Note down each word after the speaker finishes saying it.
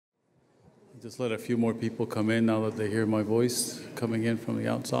Just let a few more people come in now that they hear my voice coming in from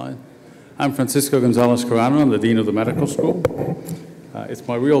the outside. I'm Francisco Gonzalez Carano. I'm the Dean of the Medical School. It's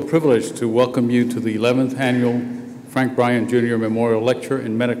my real privilege to welcome you to the 11th Annual Frank Bryant Jr. Memorial Lecture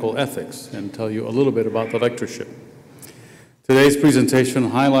in Medical Ethics and tell you a little bit about the lectureship. Today's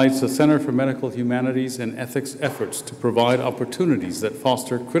presentation highlights the Center for Medical Humanities and Ethics efforts to provide opportunities that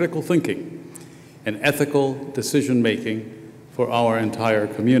foster critical thinking and ethical decision-making for our entire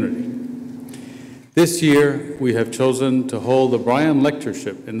community. This year, we have chosen to hold the Bryant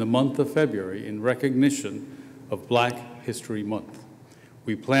Lectureship in the month of February in recognition of Black History Month.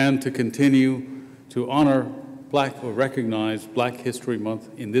 We plan to continue to honor or recognize Black History Month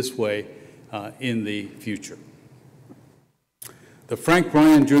in this way in the future. The Frank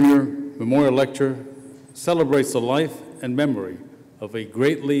Bryant Jr. Memorial Lecture celebrates the life and memory of a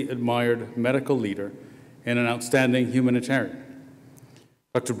greatly admired medical leader and an outstanding humanitarian.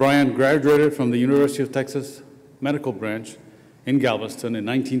 Dr. Bryant graduated from the University of Texas Medical Branch in Galveston in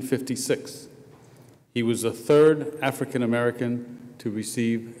 1956. He was the third African American to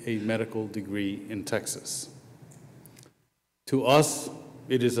receive a medical degree in Texas. To us,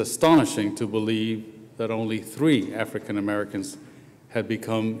 it is astonishing to believe that only 3 African Americans had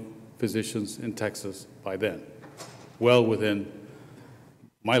become physicians in Texas by then, well within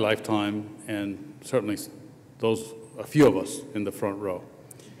my lifetime and certainly a few of us in the front row.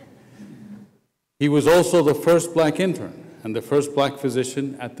 He was also the first Black intern and the first Black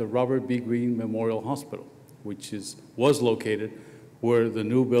physician at the Robert B. Greene Memorial Hospital, which was located where the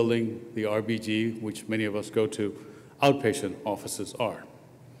new building, the RBG, which many of us go to, outpatient offices are.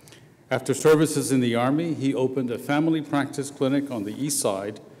 After services in the Army, he opened a family practice clinic on the East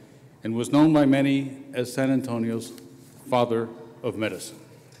Side and was known by many as San Antonio's father of medicine.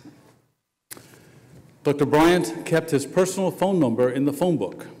 Dr. Bryant kept his personal phone number in the phone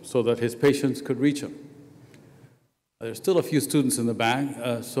book so that his patients could reach him. There's still a few students in the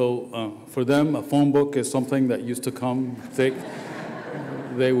back, so for them, a phone book is something that used to come thick.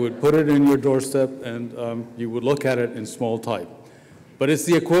 They would put it in your doorstep and you would look at it in small type. But it's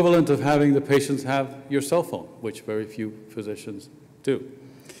the equivalent of having the patients have your cell phone, which very few physicians do.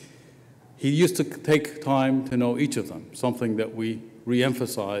 He used to take time to know each of them, something that we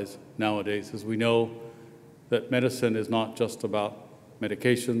re-emphasize nowadays, as we know that medicine is not just about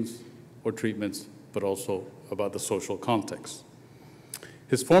medications or treatments, but also about the social context.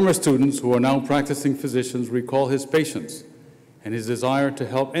 His former students, who are now practicing physicians, recall his patience and his desire to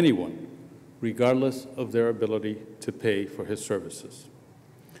help anyone, regardless of their ability to pay for his services.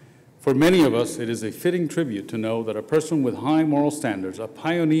 For many of us, it is a fitting tribute to know that a person with high moral standards, a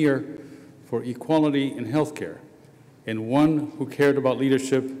pioneer for equality in healthcare, and one who cared about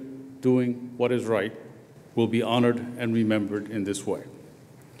leadership, doing what is right, will be honored and remembered in this way.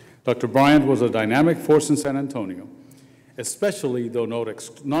 Dr. Bryant was a dynamic force in San Antonio, especially, though not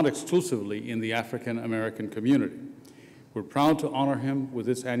exclusively, in the African American community. We're proud to honor him with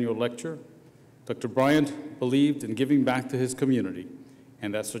this annual lecture. Dr. Bryant believed in giving back to his community,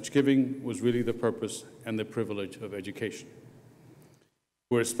 and that such giving was really the purpose and the privilege of education.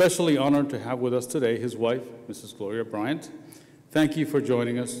 We're especially honored to have with us today his wife, Mrs. Gloria Bryant. Thank you for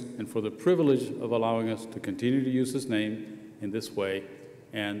joining us and for the privilege of allowing us to continue to use his name in this way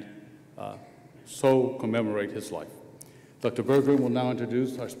and so commemorate his life. Dr. Berggren will now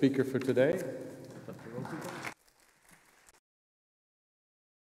introduce our speaker for today, Dr. Rosenthal.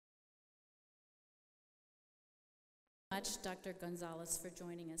 Much, Dr. Gonzalez, for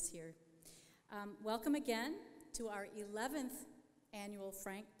joining us here. Welcome again to our 11th Annual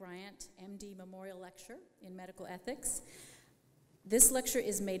Frank Bryant, MD Memorial Lecture in Medical Ethics. This lecture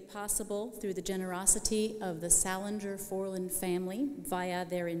is made possible through the generosity of the Salinger-Forland family via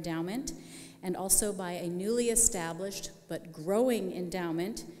their endowment, and also by a newly established but growing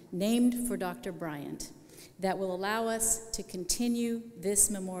endowment named for Dr. Bryant that will allow us to continue this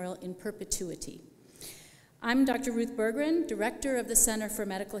memorial in perpetuity. I'm Dr. Ruth Berggren, Director of the Center for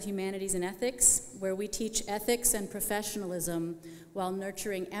Medical Humanities and Ethics, where we teach ethics and professionalism while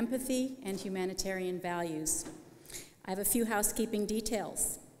nurturing empathy and humanitarian values. I have a few housekeeping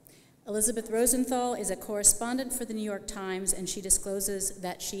details. Elisabeth Rosenthal is a correspondent for the New York Times, and she discloses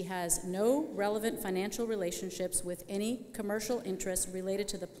that she has no relevant financial relationships with any commercial interests related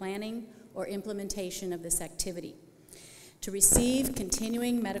to the planning or implementation of this activity. To receive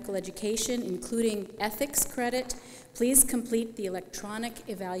continuing medical education, including ethics credit, please complete the electronic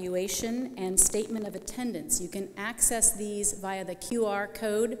evaluation and statement of attendance. You can access these via the QR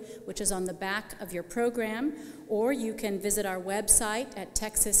code, which is on the back of your program, or you can visit our website at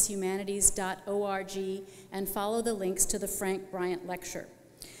texashumanities.org and follow the links to the Frank Bryant Lecture.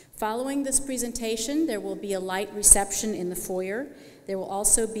 Following this presentation, there will be a light reception in the foyer. There will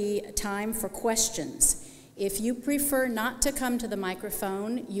also be time for questions. If you prefer not to come to the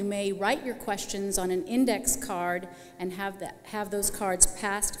microphone, you may write your questions on an index card and have those cards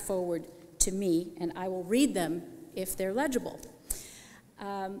passed forward to me, and I will read them if they're legible.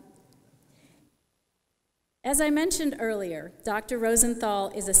 As I mentioned earlier, Dr. Rosenthal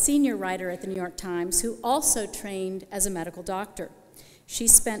is a senior writer at the New York Times who also trained as a medical doctor. She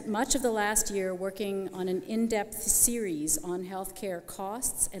spent much of the last year working on an in-depth series on healthcare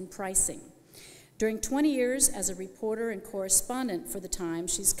costs and pricing. During 20 years as a reporter and correspondent for the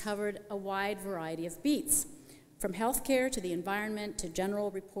Times, she's covered a wide variety of beats, from healthcare to the environment to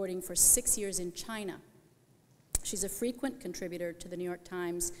general reporting for 6 years in China. She's a frequent contributor to the New York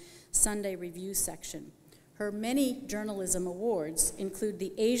Times Sunday Review section. Her many journalism awards include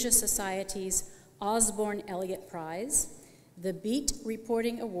the Asia Society's Osborne Elliott Prize, the Beat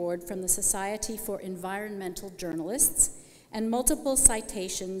Reporting Award from the Society for Environmental Journalists, and multiple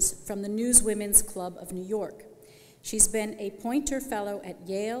citations from the Newswomen's Club of New York. She's been a Poynter Fellow at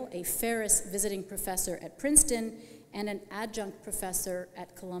Yale, a Ferris Visiting Professor at Princeton, and an adjunct professor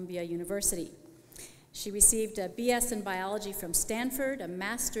at Columbia University. She received a BS in biology from Stanford, a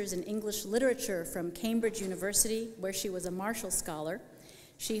master's in English literature from Cambridge University, where she was a Marshall Scholar.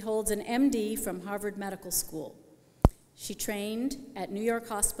 She holds an MD from Harvard Medical School. She trained at New York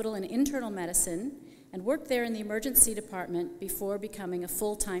Hospital in internal medicine and worked there in the emergency department before becoming a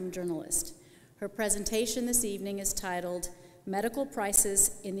full-time journalist. Her presentation this evening is titled, Medical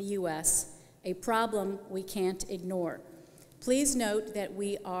Prices in the U.S., a Problem We Can't Ignore. Please note that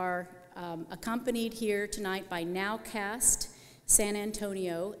we are accompanied here tonight by NOWCast San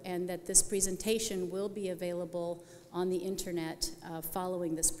Antonio, and that this presentation will be available on the internet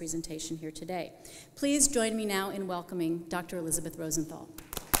following this presentation here today. Please join me now in welcoming Dr. Elisabeth Rosenthal.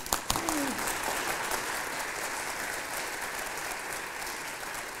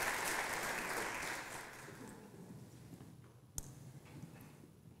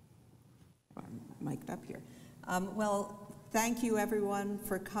 I'm mic'd up here. Well, thank you everyone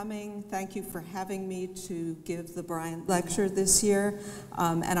for coming. Thank you for having me to give the Bryant Lecture this year.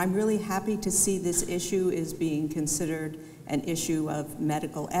 And I'm really happy to see this issue is being considered an issue of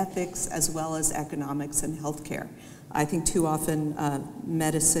medical ethics as well as economics and healthcare. I think too often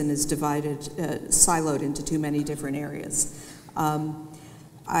medicine is divided, siloed into too many different areas.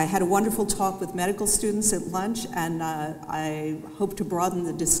 I had a wonderful talk with medical students at lunch, and I hope to broaden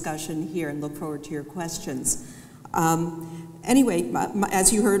the discussion here and look forward to your questions. Anyway,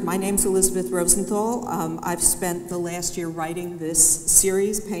 as you heard, my name's Elisabeth Rosenthal. I've spent the last year writing this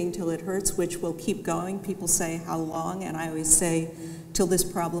series, Pain Till It Hurts, which will keep going. People say, how long? And I always say, till this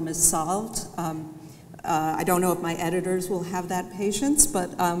problem is solved. I don't know if my editors will have that patience, but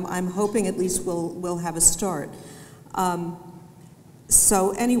I'm hoping at least we'll have a start.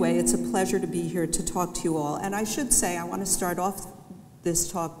 So anyway, it's a pleasure to be here to talk to you all. And I should say, I want to start off this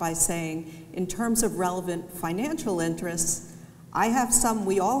talk by saying, in terms of relevant financial interests, I have some,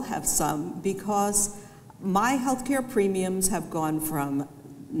 we all have some, because my healthcare premiums have gone from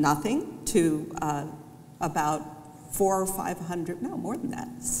nothing to about $400 or $500, no, more than that,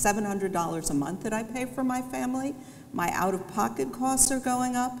 $700 a month that I pay for my family. My out-of-pocket costs are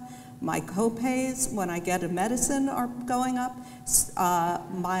going up. My co-pays when I get a medicine are going up.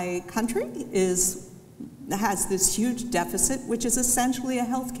 My country has this huge deficit, which is essentially a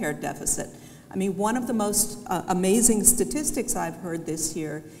healthcare deficit. I mean, one of the most amazing statistics I've heard this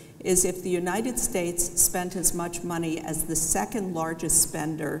year is if the United States spent as much money as the second largest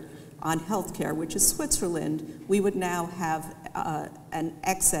spender on healthcare, which is Switzerland, we would now have an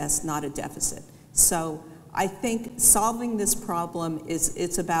excess, not a deficit. So I think solving this problem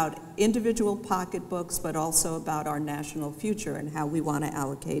it's about individual pocketbooks, but also about our national future and how we want to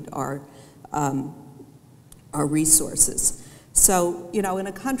allocate our resources. So, you know, in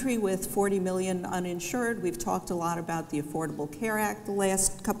a country with 40 million uninsured, we've talked a lot about the Affordable Care Act the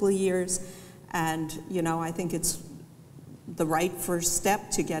last couple of years, and, you know, I think it's the right first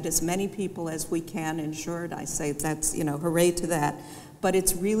step to get as many people as we can insured. I say that's, you know, hooray to that. But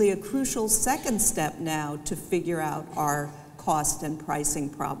it's really a crucial second step now to figure out our cost and pricing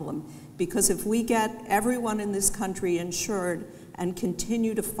problem. Because if we get everyone in this country insured and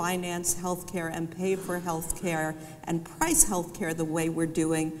continue to finance healthcare and pay for healthcare and price healthcare the way we're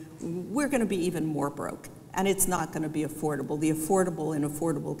doing, we're going to be even more broke. And it's not going to be affordable. The Affordable and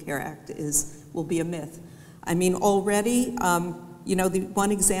Affordable Care Act will be a myth. I mean, already, you know, the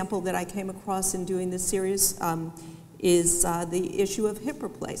one example that I came across in doing this series is the issue of hip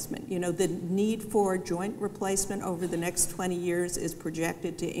replacement. You know, the need for joint replacement over the next 20 years is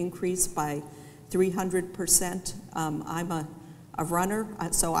projected to increase by 300%. I'm a runner,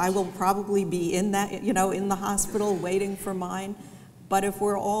 so I will probably be in that, you know, in the hospital waiting for mine. But if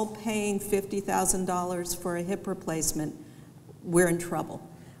we're all paying $50,000 for a hip replacement, we're in trouble.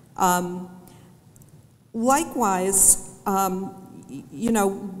 Likewise, you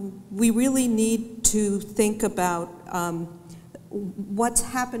know, we really need to think about what's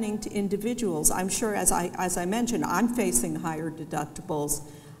happening to individuals. I'm sure, as I mentioned, I'm facing higher deductibles.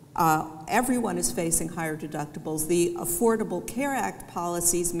 Everyone is facing higher deductibles. The Affordable Care Act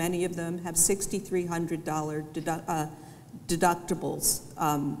policies, many of them have $6,300 deductibles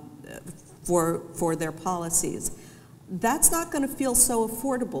for their policies. That's not going to feel so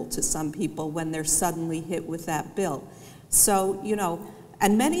affordable to some people when they're suddenly hit with that bill. So, you know,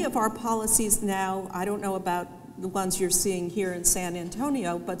 and many of our policies now, I don't know about the ones you're seeing here in San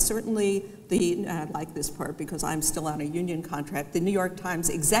Antonio, but certainly I like this part because I'm still on a union contract, the New York Times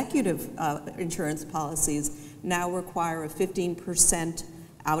executive insurance policies now require a 15%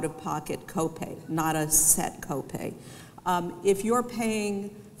 out-of-pocket copay, not a set copay. If you're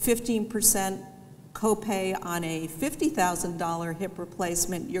paying 15% copay on a $50,000 hip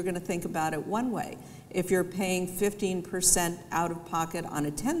replacement, you're going to think about it one way. If you're paying 15% out of pocket on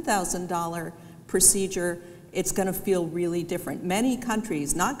a $10,000 procedure, it's going to feel really different. Many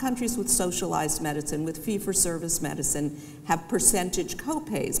countries, not countries with socialized medicine, with fee-for-service medicine, have percentage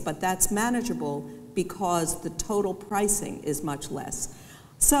copays, but that's manageable because the total pricing is much less.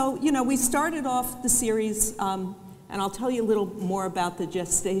 So, you know, we started off the series, and I'll tell you a little more about the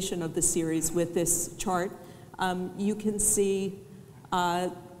gestation of the series with this chart. You can see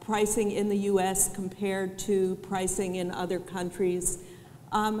pricing in the US compared to pricing in other countries.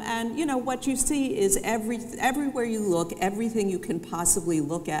 And you know, what you see is everywhere you look, everything you can possibly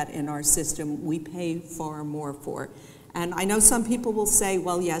look at in our system, we pay far more for. And I know some people will say,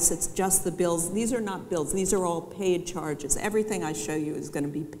 well, yes, it's just the bills. These are not bills. These are all paid charges. Everything I show you is going to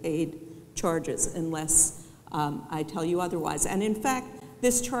be paid charges unless I tell you otherwise. And in fact,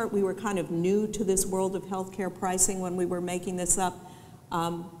 this chart, we were kind of new to this world of healthcare pricing when we were making this up.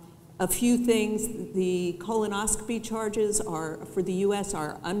 A few things, the colonoscopy charges are, for the US,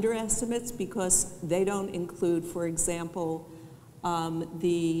 are underestimates because they don't include, for example,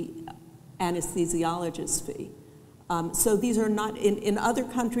 the anesthesiologist fee. So these are not, in other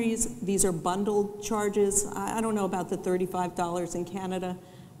countries, these are bundled charges. I don't know about the $35 in Canada,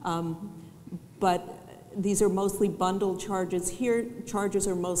 but these are mostly bundled charges. Here, charges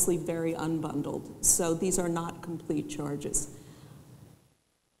are mostly very unbundled. So these are not complete charges.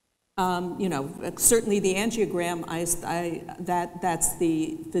 You know, certainly the angiogram, that's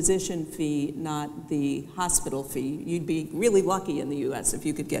the physician fee, not the hospital fee. You'd be really lucky in the US if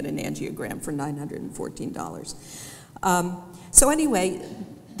you could get an angiogram for $914. So anyway,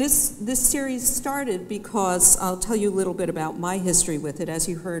 this series started because I'll tell you a little bit about my history with it. As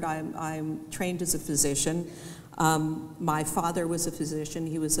you heard, I'm trained as a physician. My father was a physician.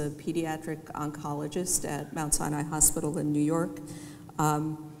 He was a pediatric oncologist at Mount Sinai Hospital in New York.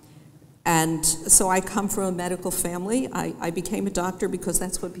 And so I come from a medical family. I became a doctor because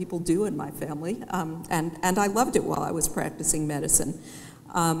that's what people do in my family. And I loved it while I was practicing medicine.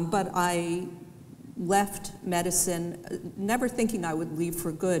 But I left medicine, never thinking I would leave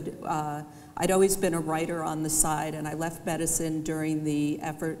for good. I'd always been a writer on the side, and I left medicine during the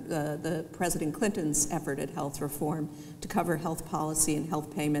effort, the President Clinton's effort at health reform to cover health policy and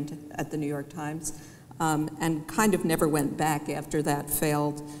health payment at the New York Times, and kind of never went back after that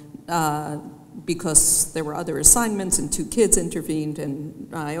failed. Because there were other assignments and 2 kids intervened,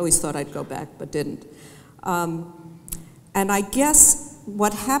 and I always thought I'd go back, but didn't. And I guess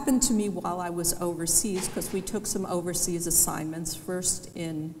what happened to me while I was overseas, because we took some overseas assignments, first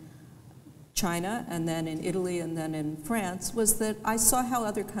in China, and then in Italy, and then in France, was that I saw how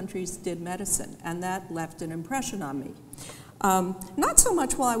other countries did medicine, and that left an impression on me. Not so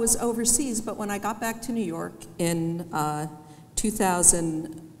much while I was overseas, but when I got back to New York in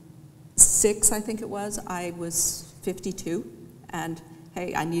 2006, I think it was, I was 52, and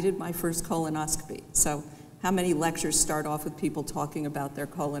hey, I needed my first colonoscopy. So how many lectures start off with people talking about their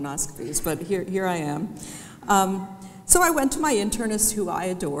colonoscopies? But here I am. So I went to my internist, who I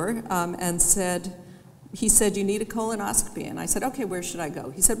adore, and he said, you need a colonoscopy. And I said, okay, where should I go?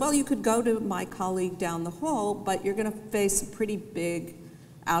 He said, well, you could go to my colleague down the hall, but you're going to face a pretty big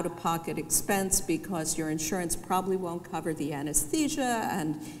out-of-pocket expense because your insurance probably won't cover the anesthesia,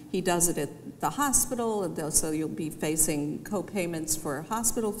 and he does it at the hospital, and so you'll be facing co-payments for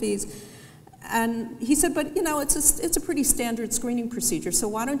hospital fees. And he said, but you know, it's a pretty standard screening procedure, so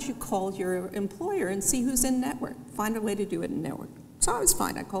why don't you call your employer and see who's in network? Find a way to do it in network. So I was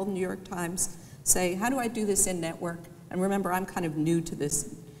fine. I called the New York Times, say, how do I do this in network? And remember, I'm kind of new to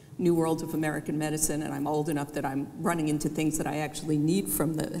this new world of American medicine, and I'm old enough that I'm running into things that I actually need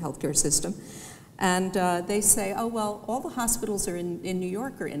from the healthcare system. And they say, oh, well, all the hospitals are in New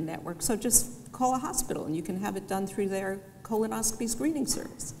York are in network, so just call a hospital and you can have it done through their colonoscopy screening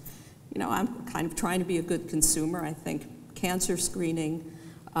service. You know, I'm kind of trying to be a good consumer. I think cancer screening,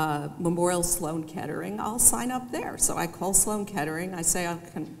 Memorial Sloan Kettering, I'll sign up there. So I call Sloan Kettering, I say,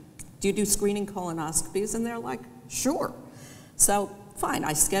 do you do screening colonoscopies? And they're like, sure. So fine,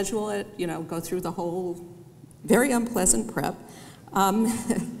 I schedule it, you know, go through the whole very unpleasant prep.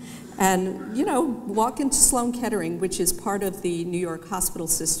 And, you know, walk into Sloan Kettering, which is part of the New York hospital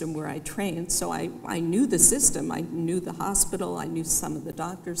system where I trained. So I knew the system, I knew the hospital, I knew some of the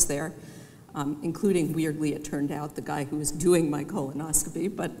doctors there, including, weirdly, it turned out, the guy who was doing my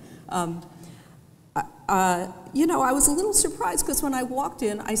colonoscopy. But, you know, I was a little surprised because when I walked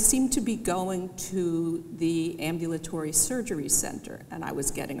in, I seemed to be going to the ambulatory surgery center. And I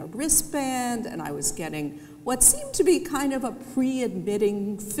was getting a wristband, and I was getting what seemed to be kind of a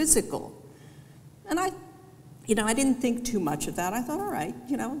pre-admitting physical. And I didn't think too much of that. I thought, all right,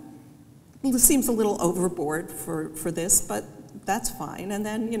 you know, this seems a little overboard for this, but that's fine. And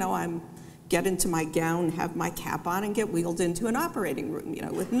then, you know, I'm get into my gown, have my cap on, and get wheeled into an operating room, you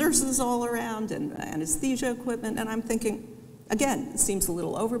know, with nurses all around and anesthesia equipment. And I'm thinking, again, it seems a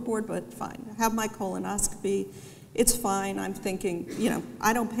little overboard, but fine. I have my colonoscopy, it's fine. I'm thinking, you know,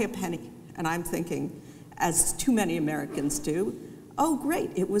 I don't pay a penny. And I'm thinking, as too many Americans do, oh,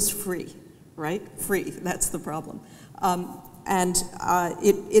 great, it was free, right? Free, that's the problem.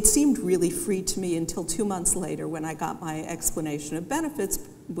 It seemed really free to me until 2 months later when I got my explanation of benefits,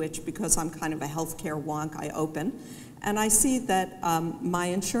 which, because I'm kind of a healthcare wonk, I open, and I see that my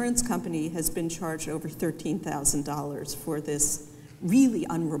insurance company has been charged over $13,000 for this really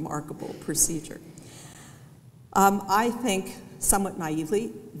unremarkable procedure. I think, somewhat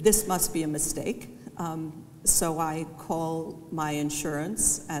naively, this must be a mistake. So I call my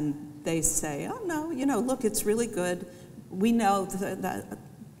insurance and they say, oh no, you know, look, it's really good. We know that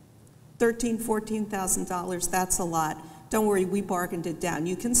 $13,000, $14,000, that's a lot. Don't worry, we bargained it down.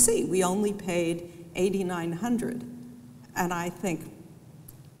 You can see, we only paid $8,900. And I think,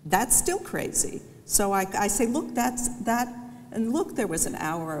 that's still crazy. So I say, look, that's that. And look, there was an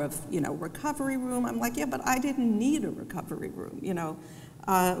hour of, you know, recovery room. I'm like, yeah, but I didn't need a recovery room, you know.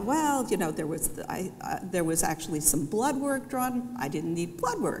 Well, you know, there was actually some blood work drawn. I didn't need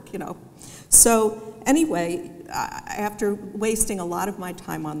blood work, you know. So anyway, after wasting a lot of my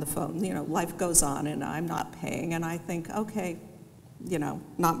time on the phone, you know, life goes on and I'm not paying, and I think, okay, you know,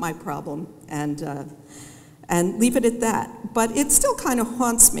 not my problem, and leave it at that. But it still kind of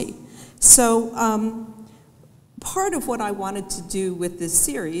haunts me. So part of what I wanted to do with this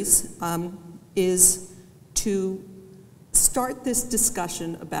series is to start this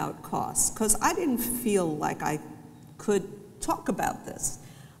discussion about costs, because I didn't feel like I could talk about this.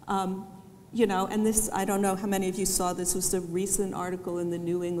 You know, and this, I don't know how many of you saw, this was a recent article in the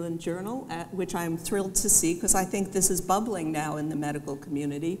New England Journal, which I'm thrilled to see, because I think this is bubbling now in the medical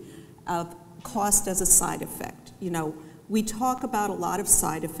community, of cost as a side effect. You know, we talk about a lot of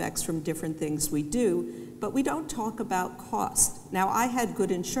side effects from different things we do, but we don't talk about cost. Now, I had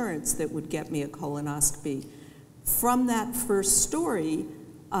good insurance that would get me a colonoscopy. From that first story,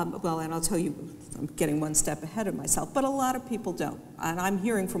 well, and I'll tell you, I'm getting one step ahead of myself, but a lot of people don't. And I'm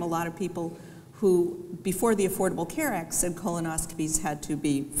hearing from a lot of people who, before the Affordable Care Act, said colonoscopies had to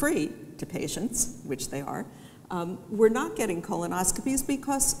be free to patients, which they are, were not getting colonoscopies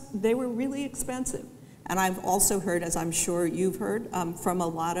because they were really expensive. And I've also heard, as I'm sure you've heard, from a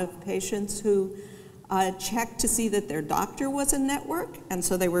lot of patients who checked to see that their doctor was in network, and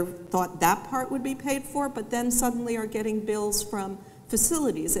so they thought that part would be paid for, but then suddenly are getting bills from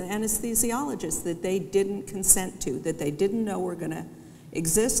facilities and anesthesiologists that they didn't consent to, that they didn't know were going to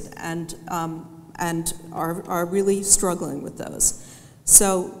exist, and are really struggling with those.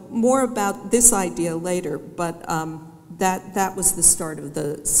 So more about this idea later, but that was the start of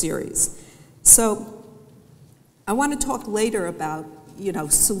the series. So I want to talk later about, you know,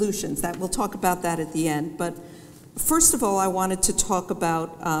 solutions. That we'll talk about that at the end. But first of all, I wanted to talk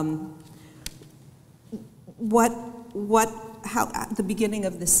about how at the beginning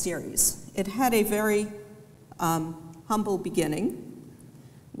of this series. It had a very humble beginning,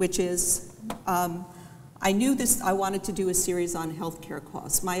 which is I knew I wanted to do a series on healthcare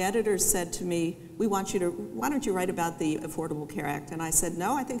costs. My editors said to me, why don't you write about the Affordable Care Act? And I said,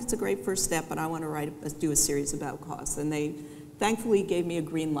 no, I think it's a great first step, but I want to do a series about costs. And they thankfully gave me a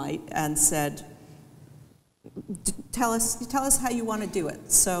green light and said, tell us how you want to do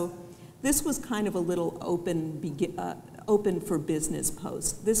it. So this was kind of a little open for business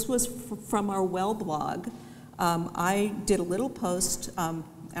post. This was from our Well blog. I did a little post, and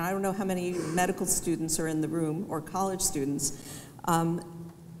I don't know how many medical students are in the room, or college students.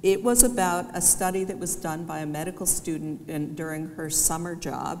 It was about a study that was done by a medical student during her summer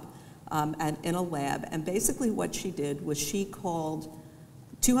job and in a lab. And basically what she did was she called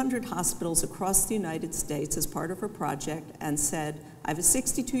 200 hospitals across the United States as part of her project and said, I have a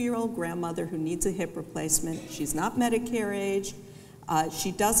 62-year-old grandmother who needs a hip replacement. She's not Medicare age.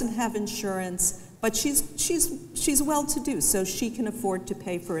 She doesn't have insurance, but she's well-to-do, so she can afford to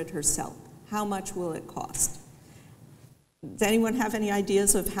pay for it herself. How much will it cost? Does anyone have any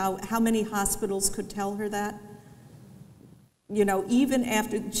ideas of how many hospitals could tell her that? You know, even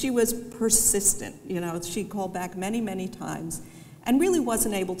after, she was persistent. You know, she called back many, many times and really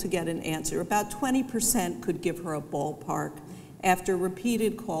wasn't able to get an answer. About 20% could give her a ballpark. After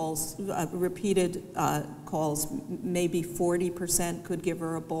repeated calls, maybe 40% could give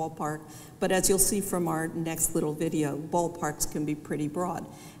her a ballpark. But as you'll see from our next little video, ballparks can be pretty broad.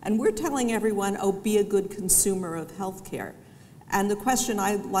 And we're telling everyone, oh, be a good consumer of healthcare. And the question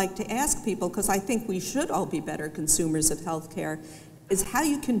I like to ask people, because I think we should all be better consumers of healthcare, is how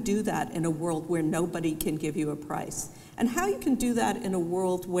you can do that in a world where nobody can give you a price. And how you can do that in a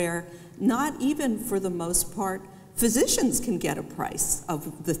world where not even for the most part, physicians can get a price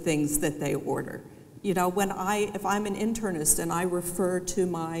of the things that they order. You know, if I'm an internist and I refer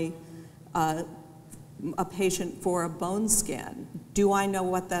to a patient for a bone scan, do I know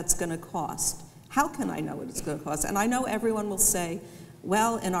what that's going to cost? How can I know what it's going to cost? And I know everyone will say,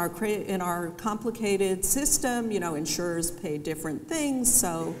 well, in our complicated system, you know, insurers pay different things,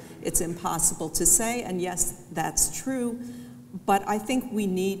 so it's impossible to say. And yes, that's true. But I think we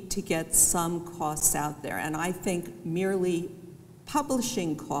need to get some costs out there. And I think merely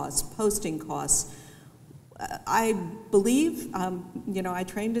publishing costs, posting costs, I believe, you know, I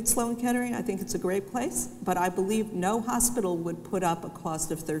trained at Sloan Kettering. I think it's a great place. But I believe no hospital would put up a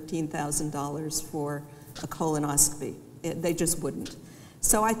cost of $13,000 for a colonoscopy. They just wouldn't.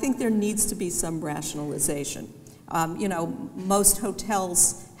 So I think there needs to be some rationalization. You know, most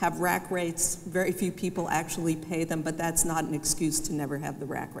hotels have rack rates. Very few people actually pay them, but that's not an excuse to never have the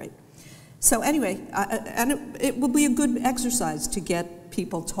rack rate. So anyway, and it will be a good exercise to get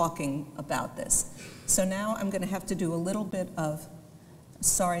people talking about this. So now I'm going to have to do a little bit of,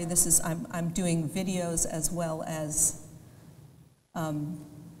 sorry, this is, I'm doing videos as well as,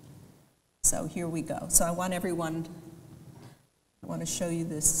 so here we go. So I want to show you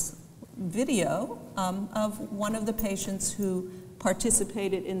this video of one of the patients who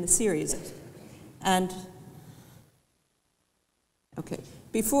participated in the series. And, okay,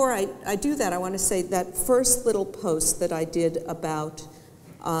 before I do that, I want to say that first little post that I did about,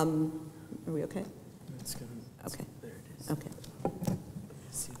 are we okay? Okay. There it is. Okay.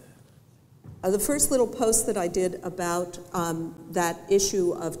 See that. The first little post that I did about that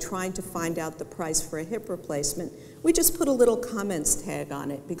issue of trying to find out the price for a hip replacement, we just put a little comments tag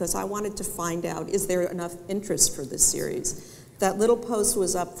on it because I wanted to find out, is there enough interest for this series? That little post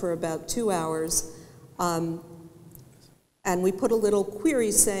was up for about 2 hours, and we put a little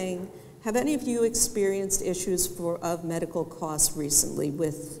query saying, have any of you experienced issues of medical costs recently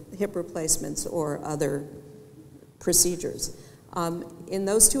with hip replacements or other procedures? In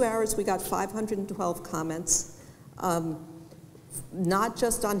those 2 hours, we got 512 comments, not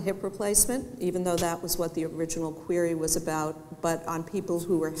just on hip replacement, even though that was what the original query was about, but on people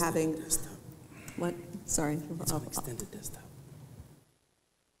who were having, what? Sorry. It's on extended desktop.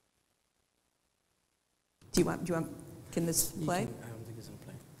 Do you want, can this play? I don't think it's going to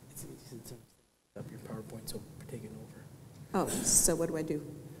play. It's up your PowerPoint, so take it over. Oh, so what do I do?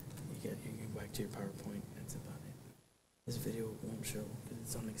 You can go back to your PowerPoint, that's about it. This video won't show because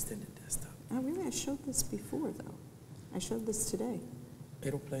it's on extended desktop. Oh, really? I showed this before, though. I showed this today.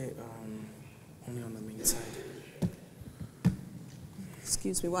 It'll play only on the main side.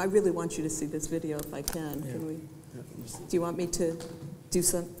 Excuse me. Well, I really want you to see this video if I can. Yeah. Can we? Yeah, do you want me to do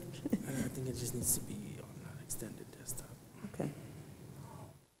some? I think it just needs to be on extended desktop. Okay.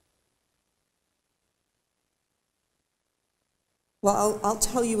 Well, I'll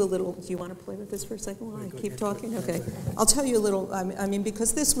tell you a little. Do you want to play with this for a second while I keep talking? Okay. I'll tell you a little. I mean,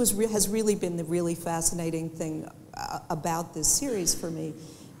 because this has really been the really fascinating thing about this series for me.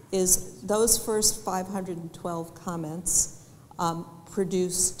 is those first 512 comments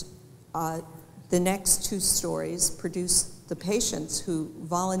produced the next two stories, produced the patients who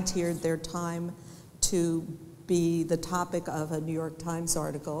volunteered their time to be the topic of a New York Times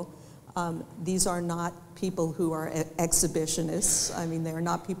article. These are not people who are exhibitionists. I mean, they are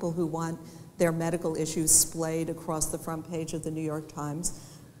not people who want their medical issues splayed across the front page of the New York Times.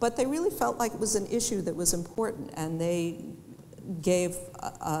 But they really felt like it was an issue that was important, and they gave,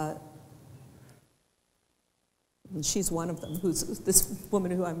 she's one of them, who's this woman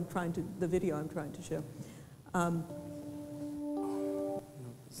who I'm trying to, the video I'm trying to show. No,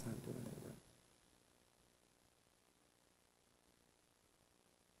 it's not doing it right.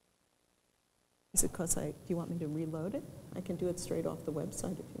 Is it because do you want me to reload it? I can do it straight off the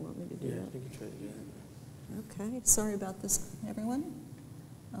website if you want me to do that. Yeah, I think you try to do that. Okay, sorry about this, everyone.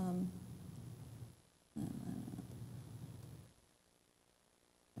 I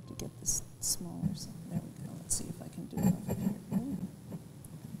have to get this smaller, so there we go. Let's see if I can do it over here.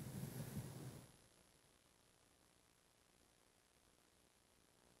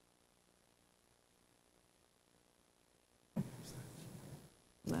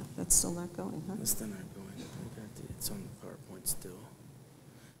 No, that's still not going, huh? It's still not going. It's on the PowerPoint still.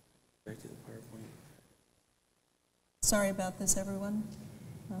 Back to the PowerPoint. Sorry about this, everyone.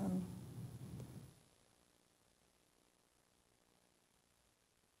 Right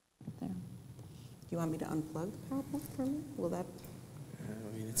there. Do you want me to unplug the PowerPoint for me? Will that? I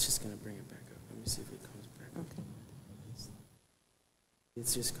mean, it's just going to bring it back up. Let me see if it comes back up. Okay.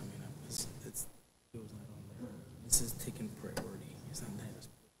 It's just coming up. It was not on there. This is taking priority. It's not that.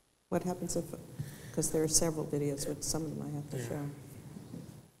 What happens if, because there are several videos, which some of them I have to show.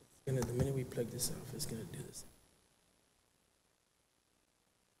 The minute we plug this off, it's going to do this.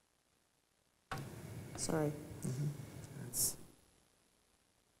 Sorry. That's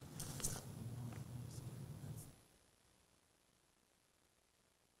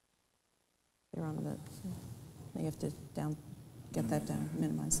They're on the, you have to get that down,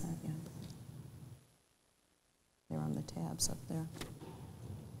 minimize that, yeah. They're on the tabs up there.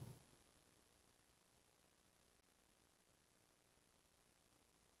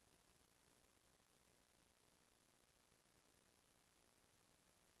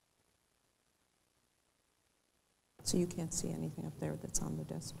 So you can't see anything up there that's on the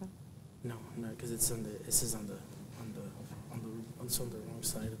desktop? no, because it's on the. This is on the wrong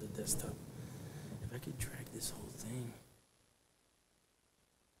side of the desktop. If I could drag this whole thing.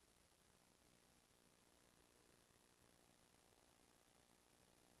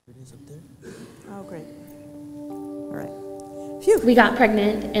 It is up there. Oh, great. All right. Phew. We got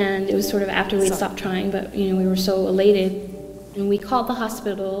pregnant, and it was sort of after we'd stopped trying, but we were so elated. And we called the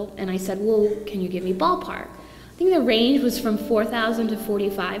hospital, and I said, well, can you give me ballpark? I think the range was from 4,000 to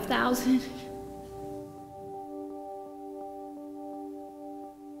 45,000.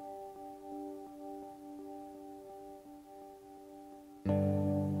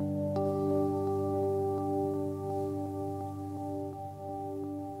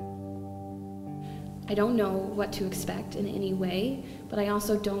 I don't know what to expect in any way, but I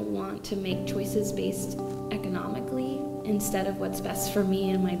also don't want to make choices based economically instead of what's best for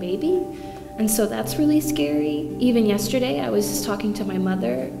me and my baby. And so that's really scary. Even yesterday, I was just talking to my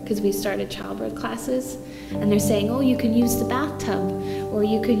mother because we started childbirth classes, and they're saying, oh, you can use the bathtub or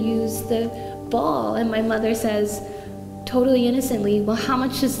you could use the ball. And my mother says, totally innocently, well, how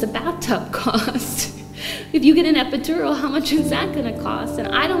much does the bathtub cost? If you get an epidural, how much is that going to cost? And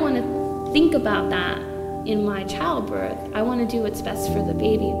I don't want to think about that in my childbirth. I want to do what's best for the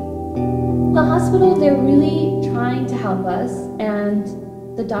baby. The hospital, they're really trying to help us, and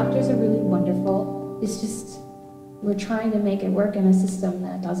the doctors are really wonderful. It's just, we're trying to make it work in a system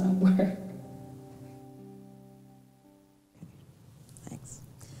that doesn't work. Thanks.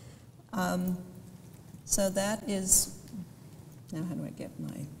 So that is, now how do I get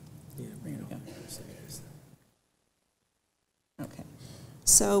my, Yeah, there we go. So Okay.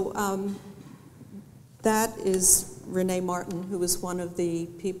 So that is Renee Martin, who was one of the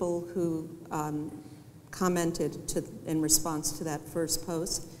people who commented in response to that first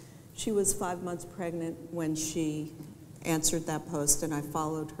post. She was 5 months pregnant when she answered that post, and I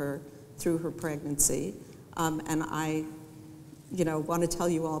followed her through her pregnancy. And I, want to tell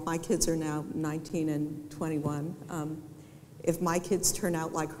you all, my kids are now 19 and 21. If my kids turn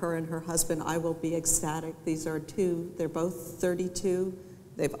out like her and her husband, I will be ecstatic. These are two, they're both 32.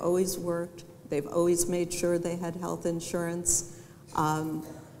 They've always worked. They've always made sure they had health insurance.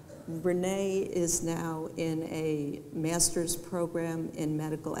 Renee is now in a master's program in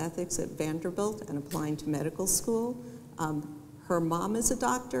medical ethics at Vanderbilt and applying to medical school. her mom is a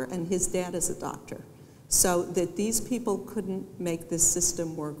doctor and his dad is a doctor. So that these people couldn't make this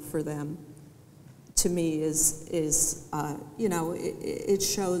system work for them, to me, is you know, it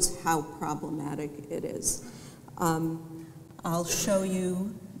shows how problematic it is. I'll show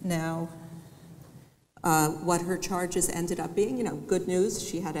you now what her charges ended up being. You know, good news,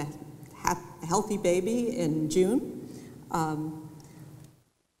 she had a healthy baby in June.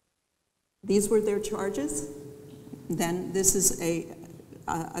 These were their charges. Then this is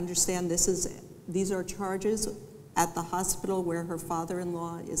understand these are charges at the hospital where her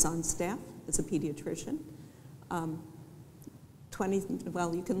father-in-law is on staff as a pediatrician. Well,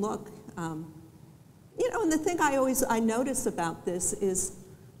 you can look. You know, and the thing I notice about this is,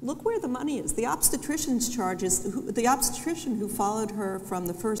 look where the money is. The obstetrician's charges, the obstetrician who followed her from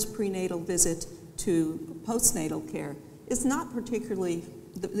the first prenatal visit to postnatal care is not particularly,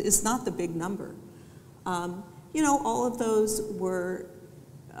 is not the big number. You know, all of those were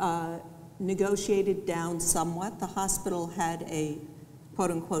negotiated down somewhat. The hospital had a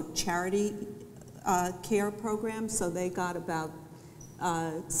quote-unquote charity care program, so they got about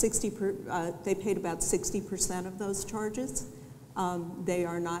they paid about 60% of those charges. They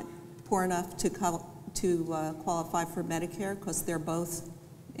are not poor enough to qualify for Medicare because they're both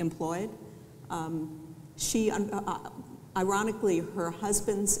employed. Ironically, her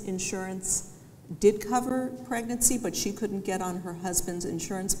husband's insurance did cover pregnancy, but she couldn't get on her husband's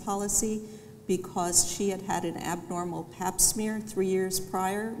insurance policy because she had had an abnormal pap smear 3 years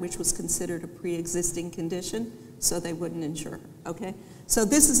prior, which was considered a pre-existing condition, so they wouldn't insure her, okay? So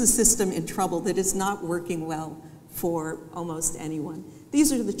this is a system in trouble that is not working well for almost anyone.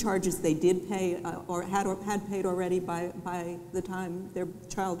 These are the charges they did pay or had paid already by the time their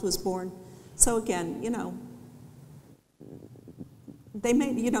child was born. So again, you know, they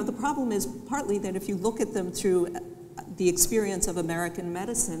may, you know, the problem is partly that if you look at them through the experience of American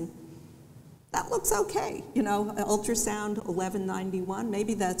medicine, that looks okay. You know, ultrasound, $11.91,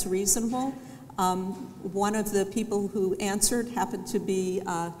 maybe that's reasonable. One of the people who answered happened to be,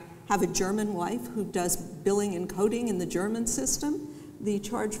 have a German wife who does billing and coding in the German system. The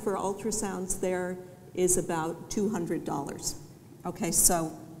charge for ultrasounds there is about $200. Okay,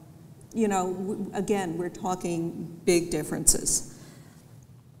 so, you know, again, we're talking big differences.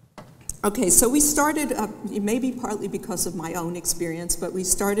 Okay, so we started, maybe partly because of my own experience, but we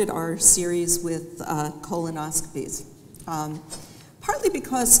started our series with colonoscopies. Partly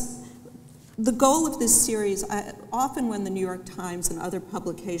because the goal of this series, often when the New York Times and other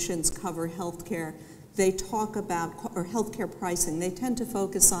publications cover healthcare, they talk about, or healthcare pricing, they tend to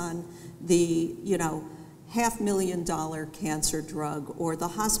focus on the, you know, $500,000 cancer drug or the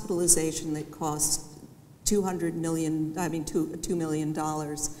hospitalization that costs $2 million.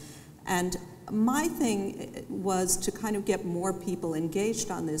 And my thing was to kind of get more people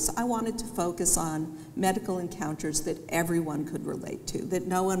engaged on this. I wanted to focus on medical encounters that everyone could relate to, that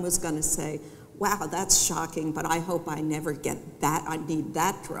no one was going to say, wow, that's shocking, but I hope I never get that, I need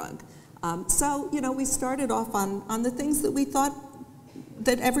that drug. So, you know, we started off on the things that we thought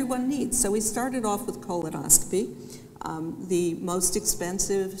that everyone needs. So we started off with colonoscopy, the most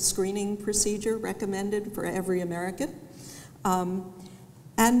expensive screening procedure recommended for every American.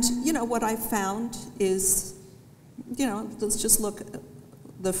 And, you know, what I found is, you know, let's just look,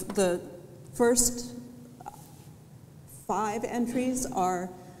 the first 5 entries are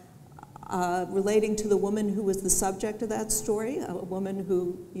relating to the woman who was the subject of that story, a woman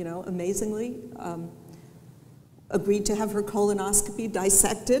who, you know, amazingly agreed to have her colonoscopy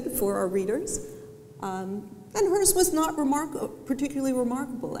dissected for our readers. And hers was not particularly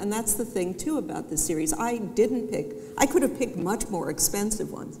remarkable, and that's the thing, too, about this series. I could have picked much more expensive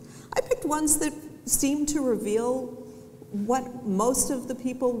ones. I picked ones that seemed to reveal what most of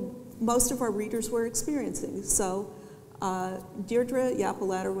our readers were experiencing. So Deirdre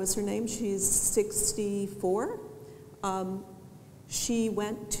Yapalatter was her name. She's 64. She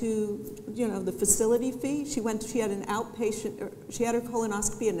went to, you know, the facility fee. She had an outpatient, she had her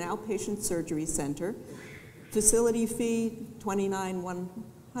colonoscopy at an outpatient surgery center. Facility fee,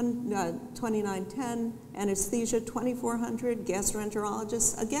 $29.10, anesthesia, $2,400,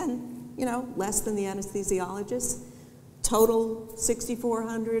 gastroenterologist, again, you know, less than the anesthesiologist. Total,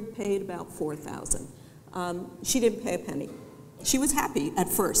 $6,400, paid about $4,000. She didn't pay a penny. She was happy at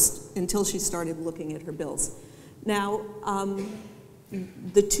first until she started looking at her bills. Now,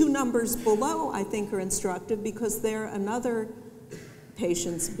 the 2 numbers below, I think, are instructive because they're another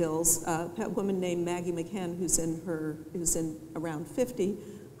patient's bills, a woman named Maggie McCann, who's in around 50,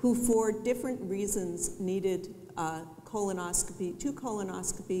 who for different reasons needed 2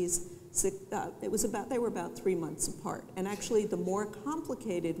 colonoscopies they were about 3 months apart. And actually the more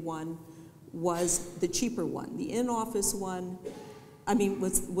complicated one was the cheaper one. The in-office one,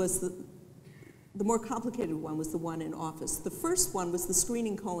 the more complicated one was the one in office. The first one was the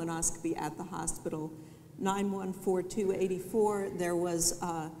screening colonoscopy at the hospital, 914284. There was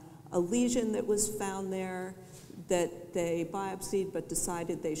a lesion that was found there that they biopsied but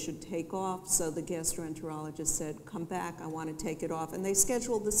decided they should take off, so the gastroenterologist said, come back, I want to take it off. And they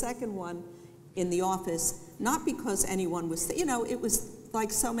scheduled the second one in the office, not because anyone was, it was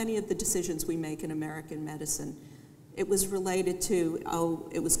like so many of the decisions we make in American medicine. It was related to,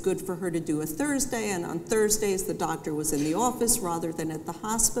 it was good for her to do a Thursday, and on Thursdays the doctor was in the office rather than at the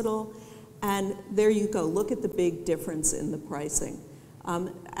hospital. And there you go, look at the big difference in the pricing.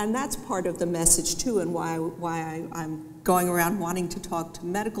 And that's part of the message too, and why I'm going around wanting to talk to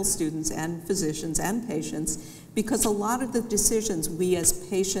medical students and physicians and patients, because a lot of the decisions we as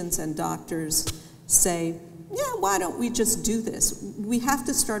patients and doctors say, yeah, why don't we just do this? We have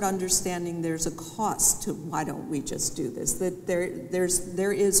to start understanding there's a cost to why don't we just do this, that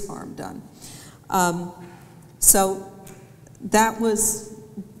there is harm done. So that was,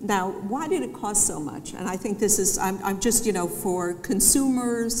 now why did it cost so much? And I think this is, I'm just, for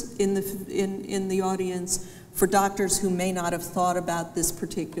consumers in the audience, for doctors who may not have thought about this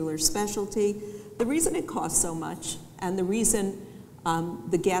particular specialty, the reason it costs so much and the reason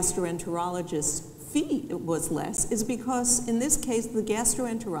the gastroenterologist's fee was less is because in this case the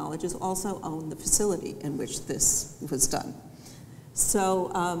gastroenterologist also owned the facility in which this was done.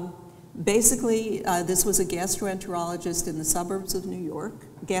 So basically this was a gastroenterologist in the suburbs of New York,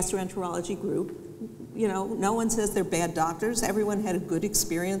 gastroenterology group. No one says they're bad doctors. Everyone had a good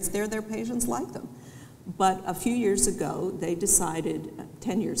experience there. Their patients liked them. But a few years ago, they decided,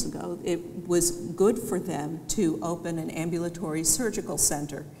 10 years ago, it was good for them to open an ambulatory surgical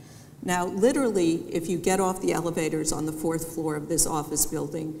center. Now, literally, if you get off the elevators on the 4th floor of this office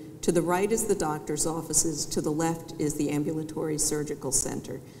building, to the right is the doctor's offices, to the left is the ambulatory surgical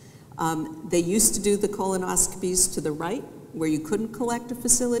center. They used to do the colonoscopies to the right, where you couldn't collect a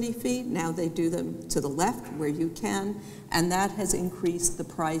facility fee. Now they do them to the left, where you can, and that has increased the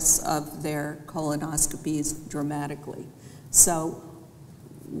price of their colonoscopies dramatically. So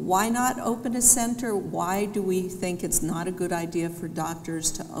why not open a center? Why do we think it's not a good idea for doctors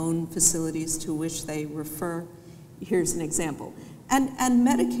to own facilities to which they refer? Here's an example. And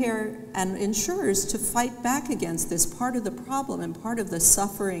Medicare and insurers, to fight back against this, part of the problem and part of the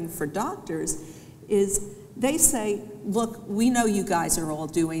suffering for doctors is they say, look, we know you guys are all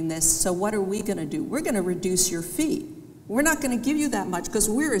doing this, so what are we going to do? We're going to reduce your fee. We're not going to give you that much because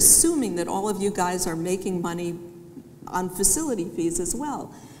we're assuming that all of you guys are making money on facility fees as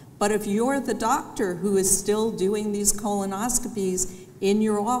well. But if you're the doctor who is still doing these colonoscopies in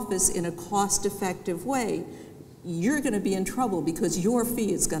your office in a cost-effective way, you're going to be in trouble because your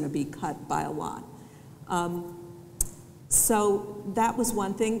fee is going to be cut by a lot. So that was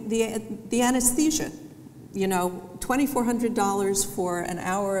one thing. The anesthesia, $2,400 for an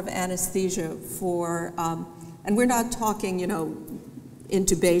hour of anesthesia for, and we're not talking,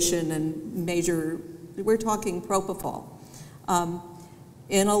 intubation and major, we're talking propofol.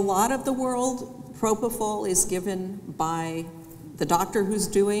 In a lot of the world, propofol is given by the doctor who's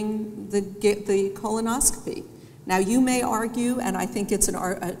doing the colonoscopy. Now you may argue, and I think it's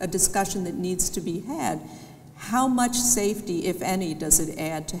a discussion that needs to be had, how much safety, if any, does it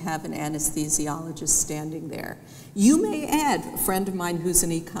add to have an anesthesiologist standing there? You may add, a friend of mine who's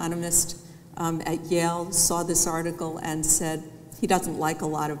an economist at Yale saw this article and said he doesn't like a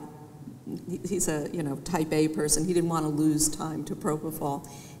lot of, he's a type A person, he didn't want to lose time to propofol.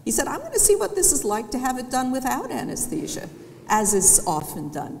 He said, I'm going to see what this is like to have it done without anesthesia, as is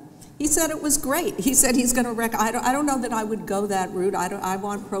often done. He said it was great. He said he's going to I don't know that I would go that route. I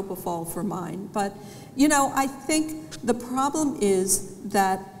want propofol for mine. But, I think the problem is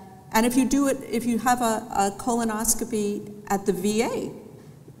that, and if you have a colonoscopy at the VA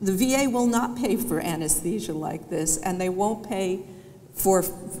will not pay for anesthesia like this, and they won't pay for,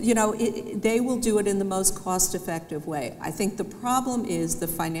 they will do it in the most cost-effective way. I think the problem is the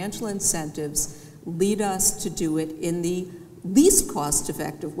financial incentives lead us to do it in the least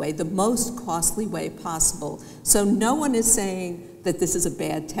cost-effective way, the most costly way possible. So no one is saying that this is a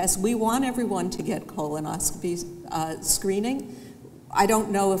bad test. We want everyone to get colonoscopy screening. I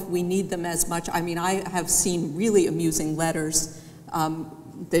don't know if we need them as much. I mean, I have seen really amusing letters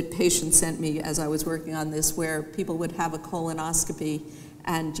that patients sent me as I was working on this, where people would have a colonoscopy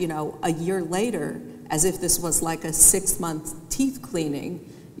and, a year later, as if this was like a 6-month teeth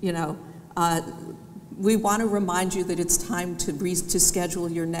cleaning, we want to remind you that it's time to schedule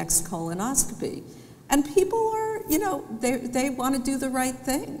your next colonoscopy. And people are, you know, they want to do the right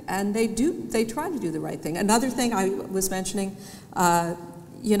thing, and they try to do the right thing. Another thing I was mentioning,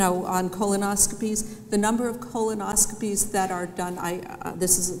 you know, on colonoscopies, the number of colonoscopies that are done,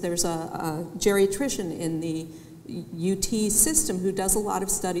 there's a geriatrician in the UT system who does a lot of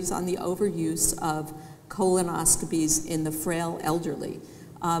studies on the overuse of colonoscopies in the frail elderly.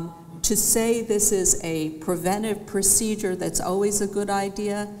 To say this is a preventive procedure that's always a good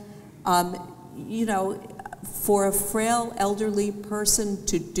idea, you know, for a frail elderly person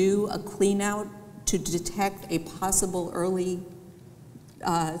to do a clean out to detect a possible early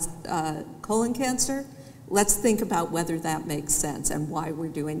colon cancer, let's think about whether that makes sense and why we're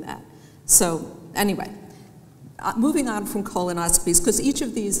doing that. So anyway, moving on from colonoscopies, because each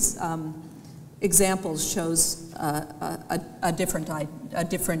of these examples shows a different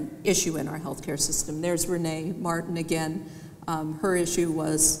issue in our healthcare system. There's Renee Martin again. Her issue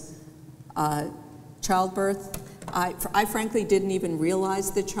was childbirth. I frankly didn't even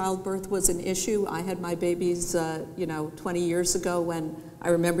realize that childbirth was an issue. I had my babies, you know, 20 years ago, when I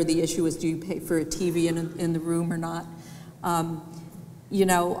remember the issue was, do you pay for a TV in the room or not? You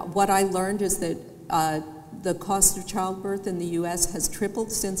know, what I learned is that the cost of childbirth in the U.S. has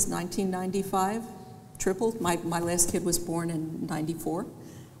tripled since 1995. Tripled. My last kid was born in '94.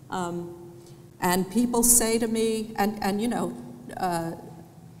 And people say to me, and you know,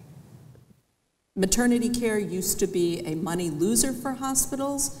 maternity care used to be a money loser for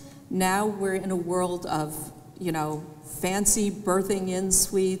hospitals. Now we're in a world of, you know, fancy birthing in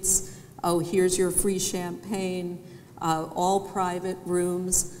suites. Oh, here's your free champagne, all private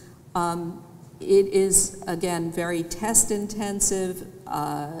rooms. It is, again, very test intensive,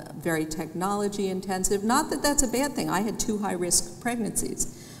 very technology intensive. Not that that's a bad thing. I had 2 high-risk pregnancies,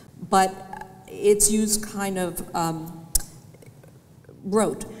 but it's used kind of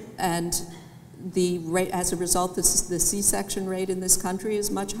rote. And the rate, as a result, the C-section rate in this country is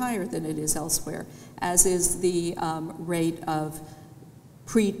much higher than it is elsewhere, as is the rate of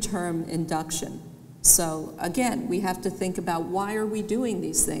preterm induction. So again, we have to think about, why are we doing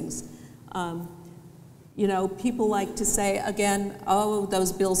these things? You know, people like to say, again, oh,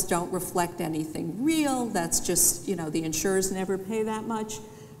 those bills don't reflect anything real. That's just, you know, the insurers never pay that much.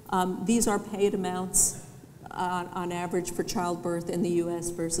 These are paid amounts on average for childbirth in the U.S.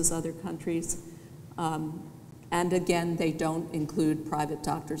 versus other countries. And again, they don't include private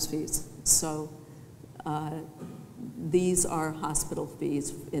doctor's fees. So these are hospital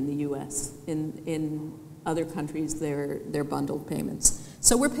fees in the U.S. In other countries, they're bundled payments.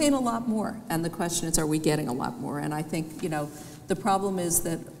 So we're paying a lot more, and the question is, are we getting a lot more? And I think, you know, the problem is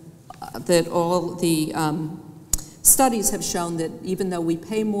that all the studies have shown that even though we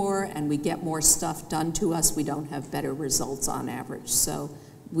pay more and we get more stuff done to us, we don't have better results on average. So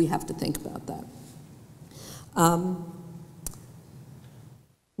we have to think about that.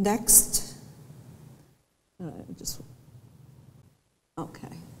 Next,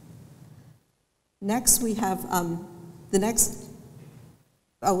 okay. Next we have the next.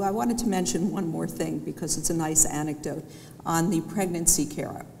 Oh, I wanted to mention one more thing because it's a nice anecdote on the pregnancy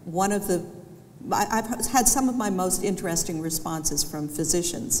care. I've had some of my most interesting responses from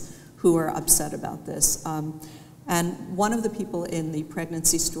physicians who are upset about this. And one of the people in the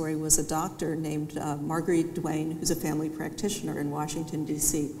pregnancy story was a doctor named Marguerite Duane, who's a family practitioner in Washington,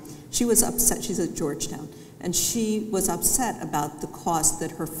 D.C. She was upset, she's at Georgetown, and she was upset about the cost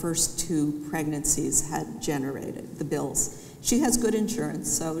that her first 2 pregnancies had generated, the bills. She has good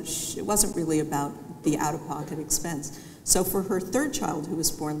insurance, so it wasn't really about the out-of-pocket expense. So for her 3rd child, who was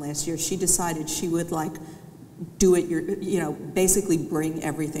born last year, she decided she would do it, you know, basically bring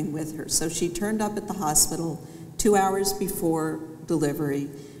everything with her. So she turned up at the hospital 2 hours before delivery.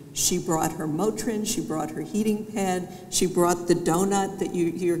 She brought her Motrin, she brought her heating pad, she brought the donut that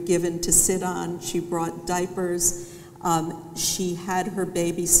you're given to sit on, she brought diapers. She had her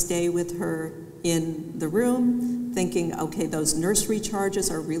baby stay with her in the room, thinking, okay, those nursery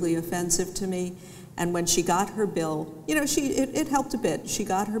charges are really offensive to me. And when she got her bill, you know, it helped a bit. She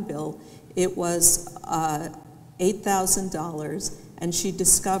got her bill. It was $8,000, and she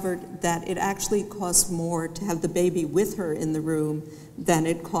discovered that it actually cost more to have the baby with her in the room than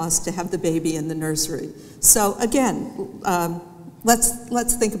it cost to have the baby in the nursery. So again,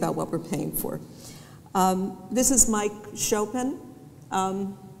 let's think about what we're paying for. This is Mike Chopin.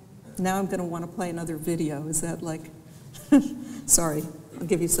 Now I'm going to want to play another video. Is that like, sorry, I'll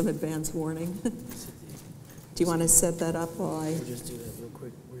give you some advance warning. Do you want to set that up while I? We'll just do that real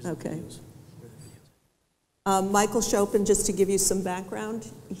quick. Where's okay. The videos? Where are the videos? Michael Chopin, just to give you some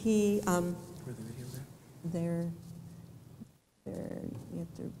background, he. Where are the videos at? there, you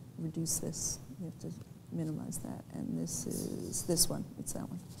have to reduce this. You have to minimize that. And this is this one. It's that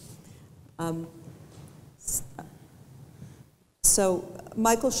one. So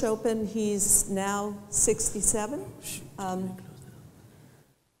Michael Chopin, he's now 67.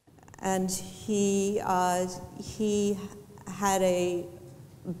 And he had a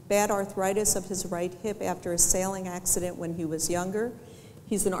bad arthritis of his right hip after a sailing accident when he was younger.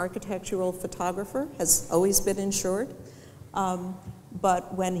 He's an architectural photographer, has always been insured.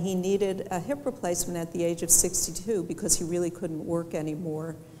 But when he needed a hip replacement at the age of 62, because he really couldn't work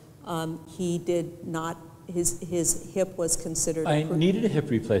anymore, he did not, his hip was considered... I needed a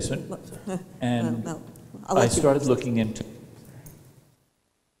hip replacement, and I started looking into...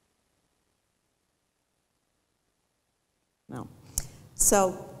 No.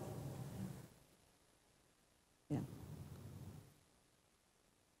 So, yeah.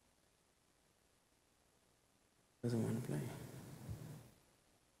 Doesn't want to play.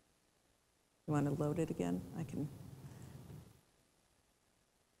 You want to load it again? I can.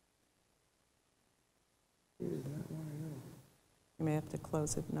 He does not want to go. You may have to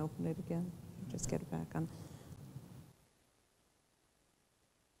close it and open it again. Just get it back on.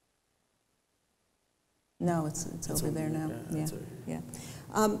 No, it's over there now. Yeah, yeah.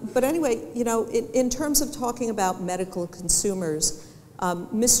 But anyway, you know, in terms of talking about medical consumers,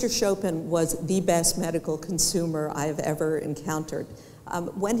 Mr. Chopin was the best medical consumer I have ever encountered.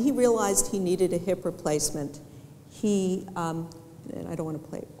 When he realized he needed a hip replacement, he, and I don't want to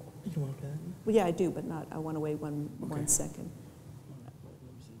play it. You want to play that? Well, yeah, I do, but not, I want to wait one second.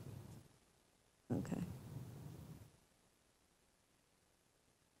 Okay.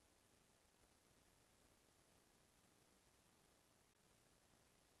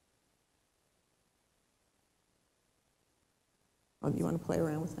 Oh, you want to play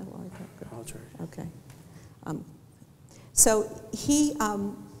around with that while I talk? I'll try. Okay. So he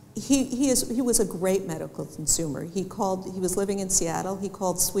was a great medical consumer. He was living in Seattle. He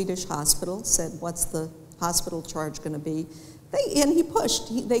called Swedish Hospital, said, what's the hospital charge going to be? And he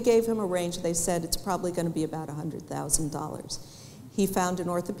pushed. They gave him a range. They said it's probably going to be about $100,000. He found an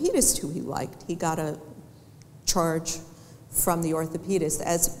orthopedist who he liked. He got a charge from the orthopedist.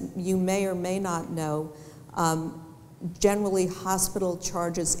 As you may or may not know, generally hospital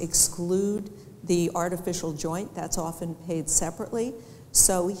charges exclude the artificial joint. That's often paid separately.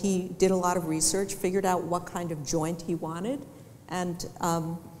 So he did a lot of research, figured out what kind of joint he wanted, and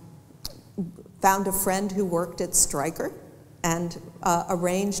found a friend who worked at Stryker and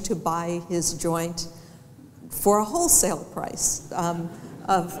arranged to buy his joint for a wholesale price of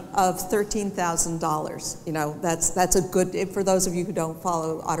 $13,000. You know, that's a good, for those of you who don't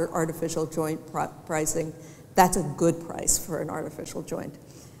follow artificial joint pricing, that's a good price for an artificial joint.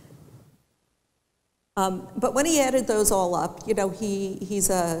 But when he added those all up, you know, he's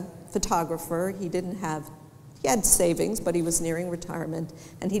a photographer. He had savings, but he was nearing retirement,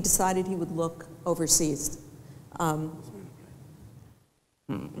 and he decided he would look overseas.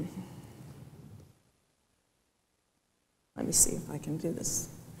 Let me see if I can do this.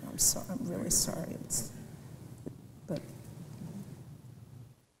 I'm sorry. I'm really sorry. But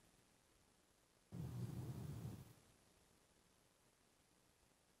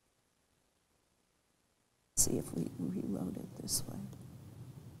see if we reload it this way.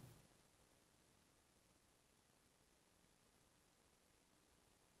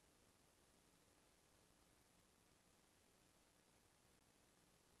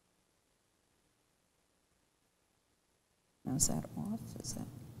 Now is that off? Is that?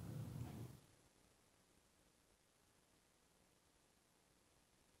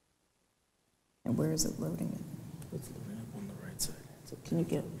 And where is it loading it? It's loading up on the right side. Can you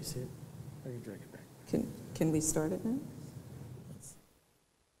get? You see it? Or you drag it back? Can we start it now?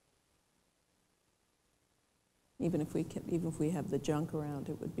 Even if we have the junk around,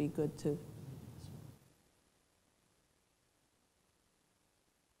 it would be good to.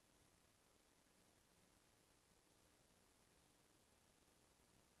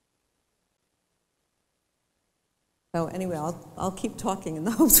 So anyway, I'll keep talking in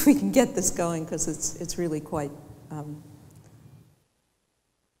the hopes we can get this going, because it's really quite.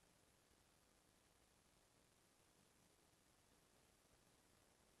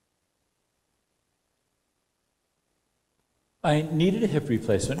 I needed a hip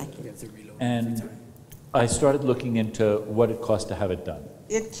replacement, and I started looking into what it cost to have it done.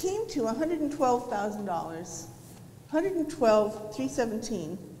 It came to $112,000,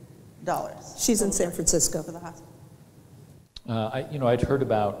 $112,317. She's in San Francisco. For the hospital. I'd heard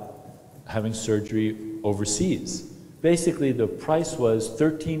about having surgery overseas, basically the price was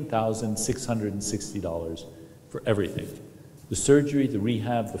 $13,660 for everything. The surgery, the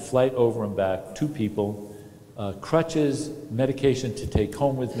rehab, the flight over and back, 2 people, crutches, medication to take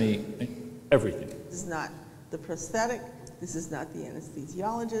home with me, everything. This is not the prosthetic, this is not the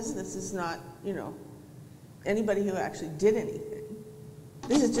anesthesiologist, this is not, you know, anybody who actually did anything.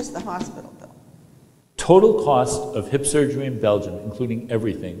 This is just the hospital bill. Total cost of hip surgery in Belgium, including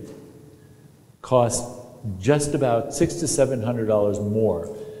everything, cost just about $600 to $700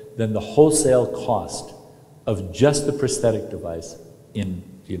 more than the wholesale cost of just the prosthetic device in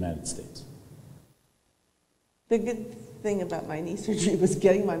the United States. The good thing about my knee surgery was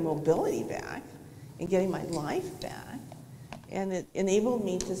getting my mobility back and getting my life back. And it enabled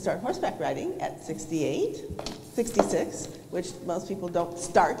me to start horseback riding at 66, which most people don't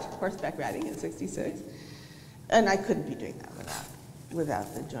start horseback riding at 66. And I couldn't be doing that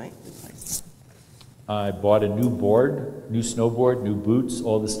without the joint replacement. I bought a new board, new snowboard, new boots,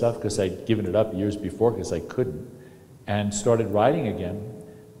 all this stuff, because I'd given it up years before because I couldn't, and started riding again.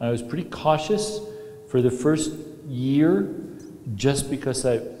 I was pretty cautious for the first year just because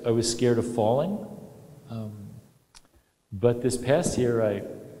I was scared of falling. But this past year, I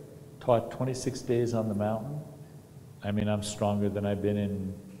taught 26 days on the mountain. I mean, I'm stronger than I've been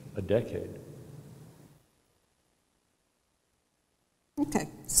in a decade. Okay,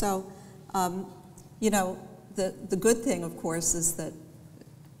 so, you know, the good thing, of course, is that,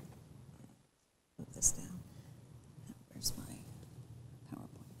 move this down. Where's my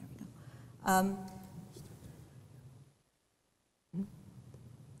PowerPoint? There we go.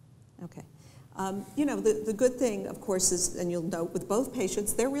 Okay. You know, the good thing, of course, is, and you'll note with both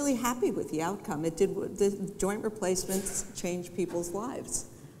patients, they're really happy with the outcome. The joint replacements changed people's lives.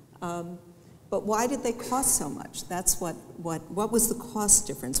 But why did they cost so much? That's what was the cost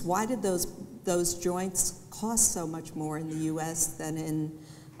difference? Why did those joints cost so much more in the U.S. than in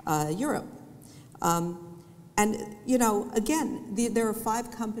Europe? And, you know, again, there are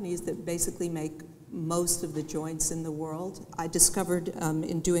 5 companies that basically make most of the joints in the world. I discovered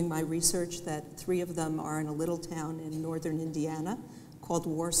in doing my research that 3 of them are in a little town in northern Indiana called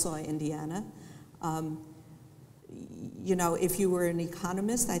Warsaw, Indiana. You know, if you were an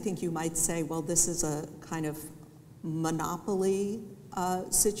economist, I think you might say, well, this is a kind of monopoly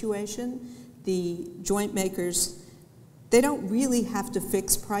situation. The joint makers, they don't really have to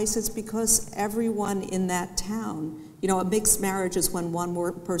fix prices because everyone in that town, you know, a mixed marriage is when one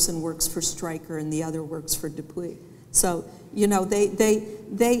person works for Stryker and the other works for Dupuis. So, you know,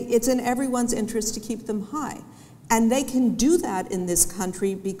 it's in everyone's interest to keep them high. And they can do that in this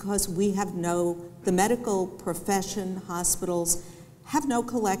country because we have the medical profession, hospitals, have no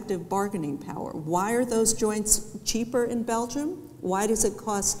collective bargaining power. Why are those joints cheaper in Belgium? Why does it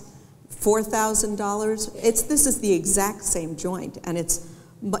cost $4,000? This is the exact same joint, and it's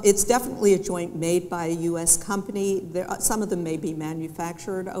definitely a joint made by a U.S. company. Some of them may be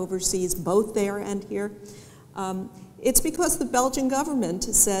manufactured overseas, both there and here. It's because the Belgian government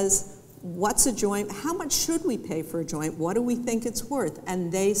says, what's a joint? How much should we pay for a joint? What do we think it's worth?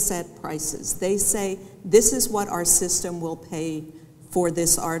 And they set prices. They say, this is what our system will pay for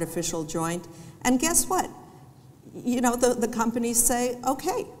this artificial joint. And guess what? You know, the companies say,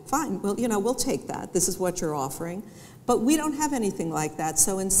 okay, fine, well, you know, we'll take that. This is what you're offering. But we don't have anything like that.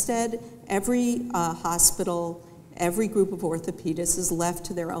 So instead, every hospital, every group of orthopedists is left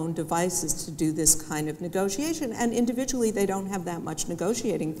to their own devices to do this kind of negotiation. And individually, they don't have that much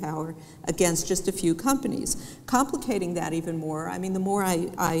negotiating power against just a few companies. Complicating that even more, I mean, the more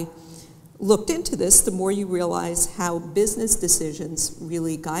I looked into this, the more you realize how business decisions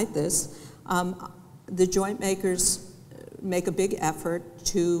really guide this. The joint makers make a big effort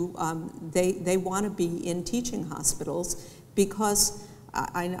to, they want to be in teaching hospitals because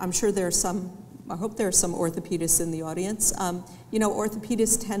I'm sure there are some, I hope there are some orthopedists in the audience. You know,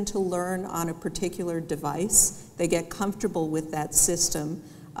 orthopedists tend to learn on a particular device. They get comfortable with that system.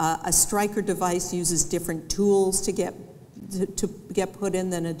 A Stryker device uses different tools to get put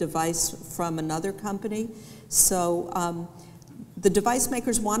in than a device from another company. So the device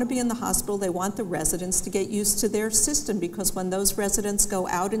makers want to be in the hospital. They want the residents to get used to their system because when those residents go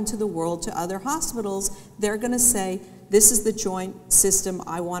out into the world to other hospitals, they're going to say, this is the joint system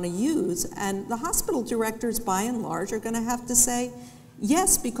I want to use. And the hospital directors, by and large, are going to have to say,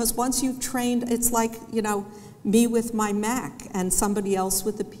 yes, because once you've trained, it's like, you know, me with my Mac and somebody else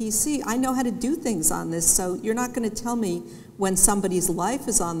with a PC. I know how to do things on this, so you're not going to tell me when somebody's life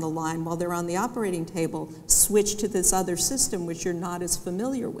is on the line while they're on the operating table, switch to this other system which you're not as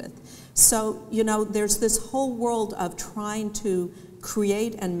familiar with. So, you know, there's this whole world of trying to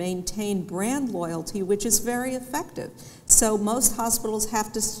create and maintain brand loyalty, which is very effective. So most hospitals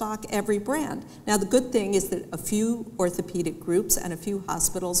have to stock every brand. Now the good thing is that a few orthopedic groups and a few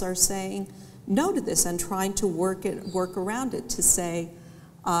hospitals are saying no to this and trying to work around it to say,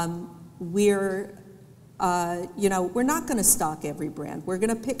 we're not going to stock every brand. We're going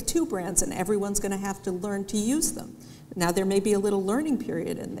to pick 2 brands and everyone's going to have to learn to use them. Now there may be a little learning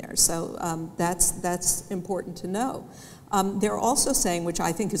period in there, so that's important to know. They're also saying, which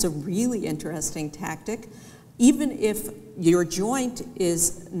I think is a really interesting tactic, even if your joint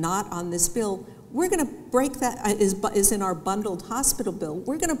is not on this bill, we're going to break that, is in our bundled hospital bill,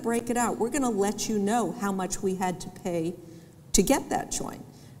 we're going to break it out. We're going to let you know how much we had to pay to get that joint.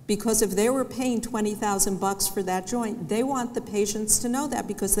 Because if they were paying $20,000 for that joint, they want the patients to know that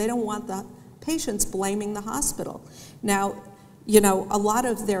because they don't want the patients blaming the hospital. Now, a lot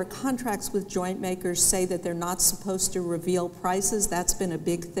of their contracts with joint makers say that they're not supposed to reveal prices. That's been a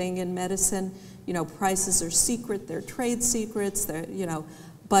big thing in medicine. Prices are secret, they're trade secrets,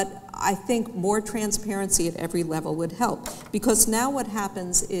 but I think more transparency at every level would help. Because now what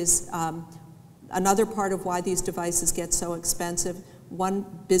happens is, another part of why these devices get so expensive, one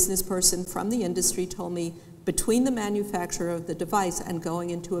business person from the industry told me, between the manufacturer of the device and going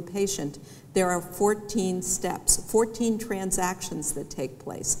into a patient, there are 14 steps, 14 transactions that take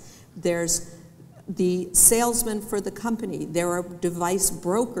place. There's the salesman for the company. There are device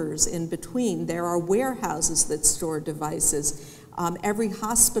brokers in between. There are warehouses that store devices. Every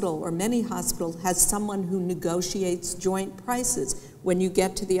hospital or many hospitals has someone who negotiates joint prices. When you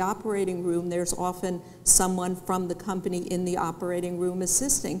get to the operating room, there's often someone from the company in the operating room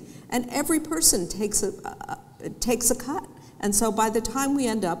assisting, and every person takes a cut. And so by the time we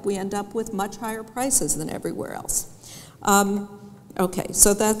end up with much higher prices than everywhere else. Okay,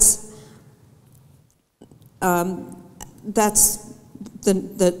 so that's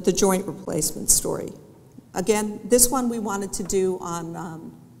the joint replacement story. Again, this one we wanted to do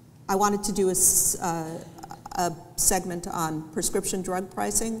on, I wanted to do a segment on prescription drug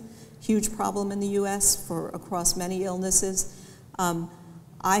pricing, huge problem in the US across many illnesses.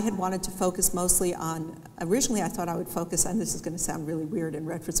 I had wanted to focus mostly on, originally I thought I would focus, and this is going to sound really weird in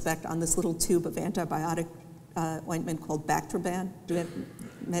retrospect, on this little tube of antibiotic ointment called Bactroban.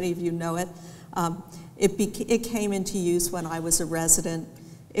 Many of you know it. It came into use when I was a resident.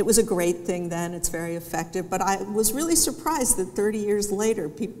 It was a great thing then, it's very effective, but I was really surprised that 30 years later,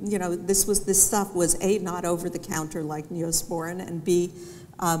 this stuff was A, not over the counter like Neosporin, and B,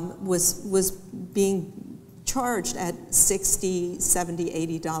 was being charged at $60,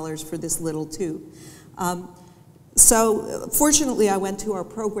 $70, $80 for this little tube. So fortunately I went to our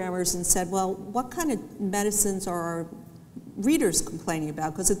programmers and said, well, what kind of medicines are our readers complaining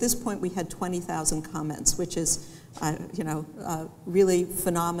about? Because at this point we had 20,000 comments, which is really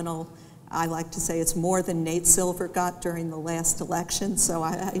phenomenal. I like to say it's more than Nate Silver got during the last election, so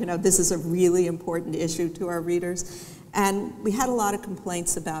this is a really important issue to our readers. And we had a lot of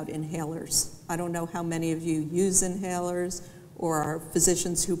complaints about inhalers. I don't know how many of you use inhalers or are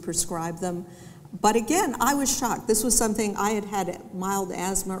physicians who prescribe them, but again, I was shocked. This was something, I had mild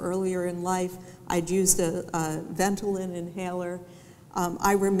asthma earlier in life. I'd used a Ventolin inhaler.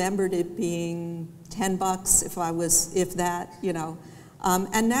 I remembered it being $10 if that.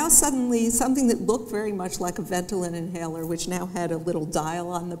 And now suddenly something that looked very much like a Ventolin inhaler, which now had a little dial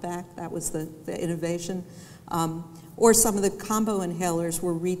on the back, that was the innovation, or some of the combo inhalers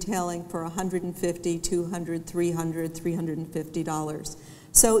were retailing for $150, $200, $300, $350.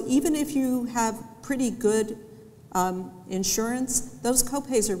 So even if you have pretty good insurance, those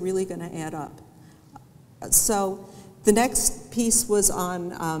copays are really going to add up. So the next piece was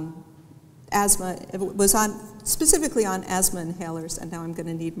on asthma. It was specifically on asthma inhalers, and now I'm going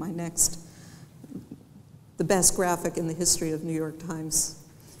to need my the best graphic in the history of New York Times.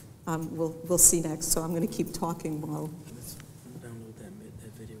 We'll see next, so I'm going to keep talking while... Let's download that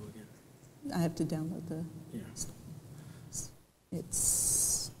video again. I have to download the... Yeah.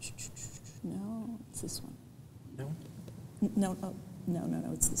 It's... No, it's this one. No?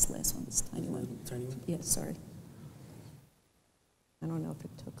 No, it's this last one, this tiny one. Tiny one? Yeah, sorry. I don't know if it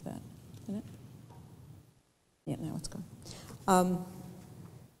took that. Did it? Yeah, now it's gone.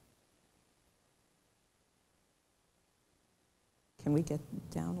 Can we get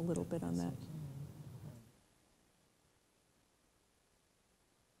down a little bit on that?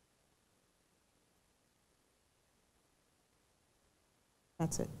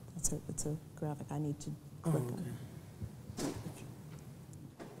 That's it. It's a graphic I need to click on.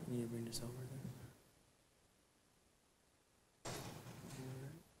 You need to bring this over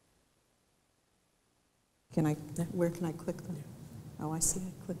then. Where can I click them? Oh, I see,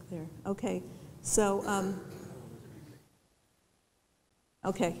 I clicked there. Okay, so,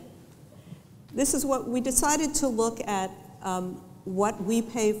 okay. This is what we decided to look at, what we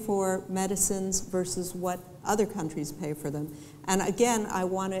pay for medicines versus what other countries pay for them. And again, I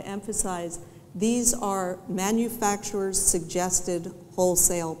want to emphasize, these are manufacturers' suggested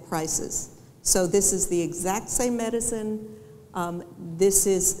wholesale prices. So this is the exact same medicine. This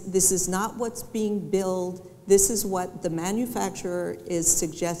is not what's being billed. This is what the manufacturer is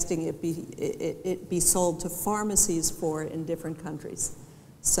suggesting it be sold to pharmacies for in different countries.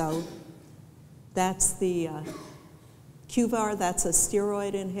 So that's the Qvar, that's a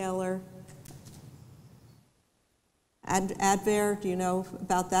steroid inhaler. Advair, do you know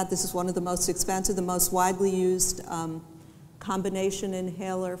about that? This is one of the most expensive, the most widely used combination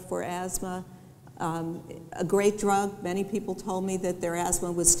inhaler for asthma. A great drug. Many people told me that their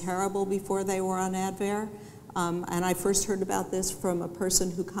asthma was terrible before they were on Advair. And I first heard about this from a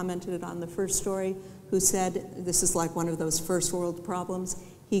person who commented on the first story, who said this is like one of those first world problems.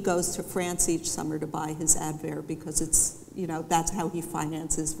 He goes to France each summer to buy his Advair because it's, you know, that's how he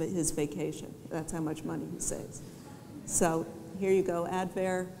finances his vacation. That's how much money he saves. So here you go,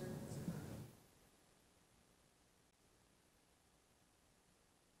 Advair.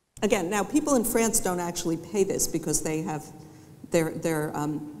 Again, now people in France don't actually pay this because they have their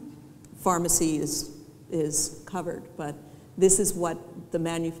pharmacy is covered, but this is what the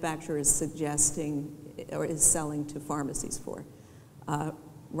manufacturer is suggesting or is selling to pharmacies for.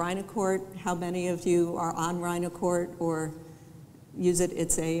 Rhinocort, how many of you are on Rhinocort or use it?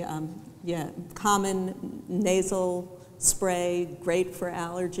 It's a common nasal spray, great for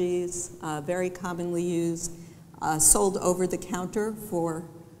allergies, very commonly used, sold over the counter for,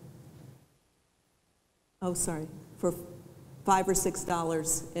 for $5 or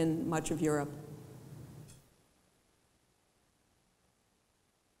 $6 in much of Europe.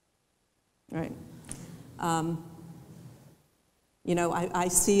 Right. You know, I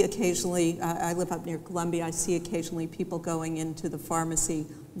see occasionally, I live up near Columbia, I see occasionally people going into the pharmacy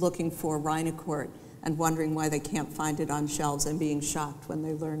looking for Rhinocort and wondering why they can't find it on shelves and being shocked when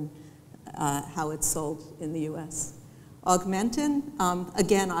they learn how it's sold in the US. Augmentin,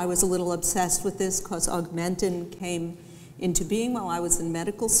 again, I was a little obsessed with this because Augmentin came into being while I was in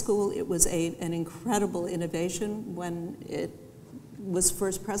medical school. It was an incredible innovation when it was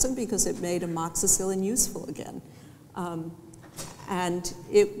first present because it made amoxicillin useful again. And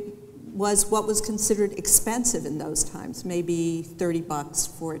it was what was considered expensive in those times, maybe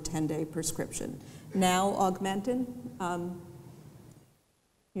 $30 for a 10-day prescription. Now Augmentin,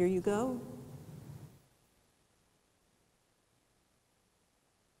 here you go.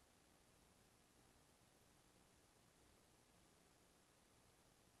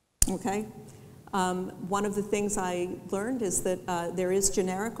 Okay. One of the things I learned is that there is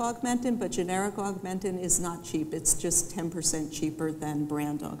generic Augmentin, but generic Augmentin is not cheap. It's just 10% cheaper than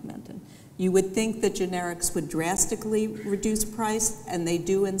brand Augmentin. You would think that generics would drastically reduce price, and they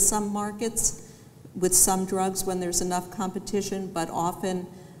do in some markets with some drugs when there's enough competition, but often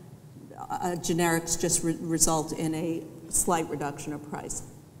generics just result in a slight reduction of price.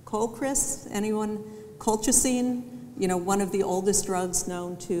 Colchris, anyone? Colchicine, you know, one of the oldest drugs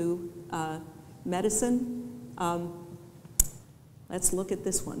known to medicine. Let's look at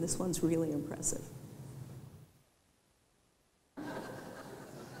this one. This one's really impressive.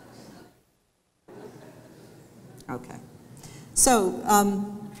 Okay. So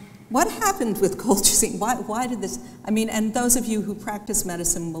what happened with colchicine? Why did this? I mean, and those of you who practice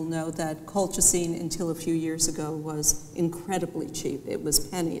medicine will know that colchicine until a few years ago was incredibly cheap. It was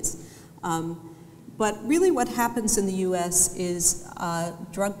pennies. But really what happens in the US is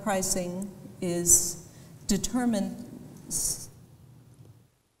drug pricing is determined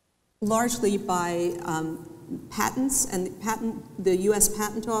largely by patents and the US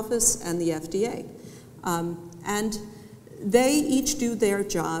Patent Office and the FDA. And they each do their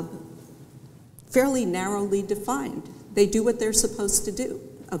job fairly narrowly defined. They do what they're supposed to do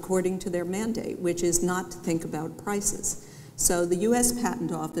according to their mandate, which is not to think about prices. So the US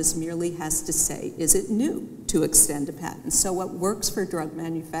Patent Office merely has to say, is it new to extend a patent? So what works for drug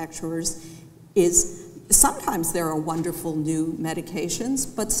manufacturers is sometimes there are wonderful new medications,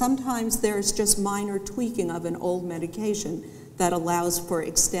 but sometimes there's just minor tweaking of an old medication that allows for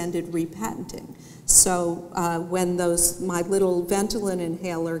extended repatenting. So when my little Ventolin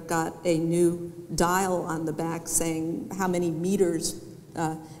inhaler got a new dial on the back saying how many meters,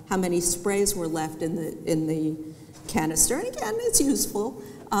 how many sprays were left in the canister, and again, it's useful,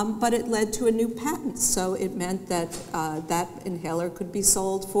 but it led to a new patent. So it meant that that inhaler could be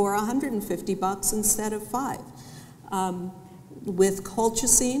sold for $150 instead of $5. with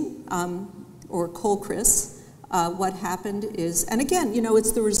colchicine, or Colchris, what happened is, and again, you know,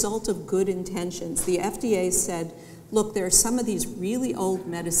 it's the result of good intentions. The FDA said, look, there are some of these really old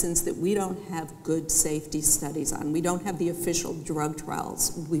medicines that we don't have good safety studies on. We don't have the official drug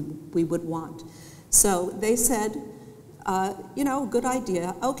trials we would want. So they said, you know, good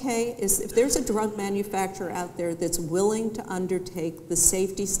idea. Okay, if there's a drug manufacturer out there that's willing to undertake the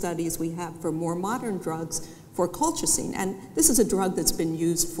safety studies we have for more modern drugs for colchicine, and this is a drug that's been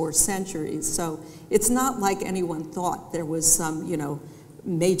used for centuries, so it's not like anyone thought there was some, you know,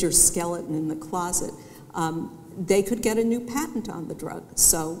 major skeleton in the closet. They could get a new patent on the drug.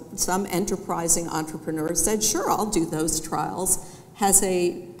 So some enterprising entrepreneur said, sure, I'll do those trials. Has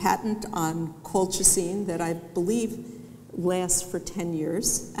a patent on colchicine that I believe lasts for 10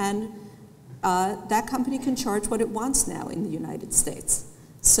 years. And that company can charge what it wants now in the United States.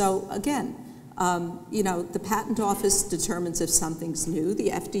 So again, you know, the patent office determines if something's new.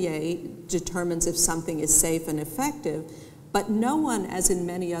 The FDA determines if something is safe and effective. But no one, as in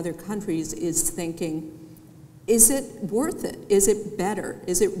many other countries, is thinking, is it worth it? Is it better?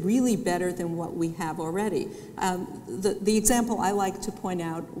 Is it really better than what we have already? The example I like to point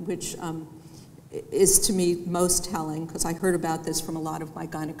out, which is to me most telling, because I heard about this from a lot of my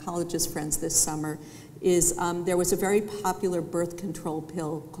gynecologist friends this summer, is there was a very popular birth control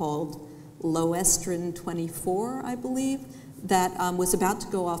pill called Loestrin 24, I believe, that was about to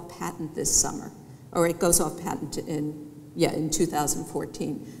go off patent this summer, or it goes off patent in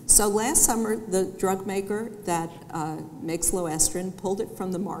 2014. So last summer, the drug maker that makes Loestrin pulled it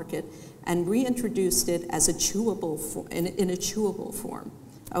from the market and reintroduced it as a chewable in a chewable form.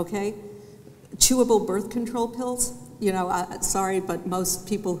 Okay, chewable birth control pills. You know, sorry, but most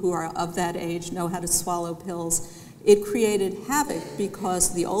people who are of that age know how to swallow pills. It created havoc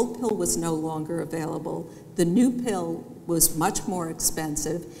because the old pill was no longer available. The new pill was much more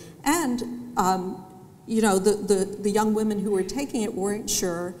expensive, and you know, the young women who were taking it weren't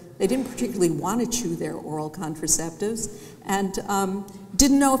sure. They didn't particularly want to chew their oral contraceptives, and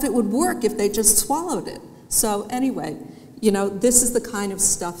didn't know if it would work if they just swallowed it. So anyway, you know, this is the kind of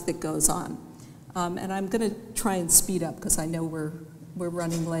stuff that goes on. And I'm going to try and speed up because I know we're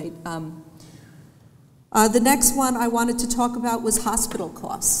running late. The next one I wanted to talk about was hospital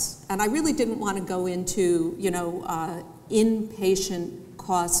costs. And I really didn't want to go into, you know, inpatient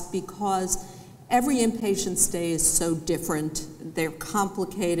costs because every inpatient stay is so different. They're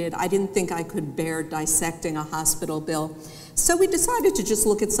complicated. I didn't think I could bear dissecting a hospital bill. So we decided to just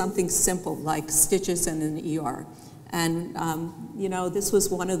look at something simple like stitches in an ER. And, you know, this was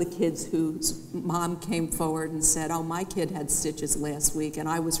one of the kids whose mom came forward and said, oh, my kid had stitches last week, and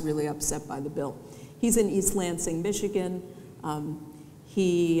I was really upset by the bill. He's in East Lansing, Michigan.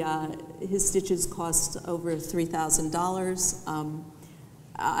 His stitches cost over $3,000.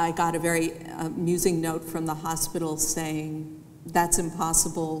 I got a very amusing note from the hospital saying, that's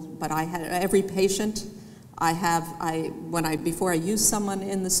impossible, but I had every patient before I use someone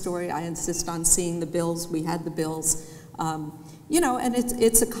in the story, I insist on seeing the bills. We had the bills, you know, and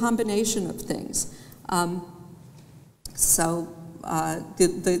it's a combination of things. So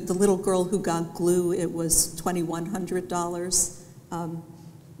the little girl who got glue, it was $2,100.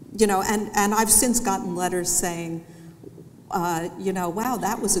 You know, and I've since gotten letters saying, you know, wow,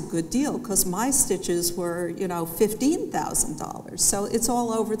 that was a good deal because my stitches were, you know, $15,000. So it's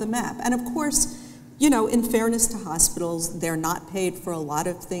all over the map. And of course, you know, in fairness to hospitals, they're not paid for a lot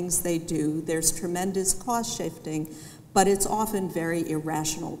of things they do. There's tremendous cost shifting, but it's often very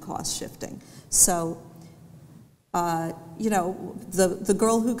irrational cost shifting. So, you know, the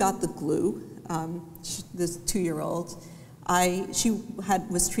girl who got the glue, this 2-year-old, she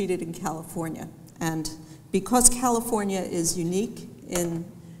was treated in California. And because California is unique in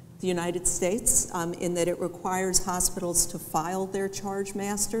the United States in that it requires hospitals to file their charge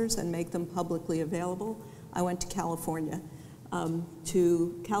masters and make them publicly available, I went to California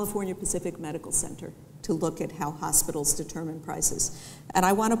Pacific Medical Center to look at how hospitals determine prices. And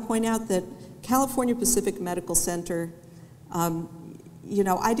I want to point out that California Pacific Medical Center, you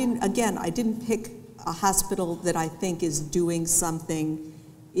know, I didn't pick a hospital that I think is doing something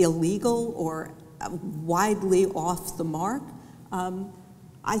illegal or widely off the mark.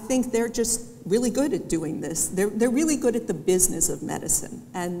 I think they're just really good at doing this. They're really good at the business of medicine.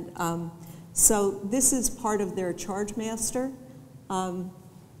 And so this is part of their charge master.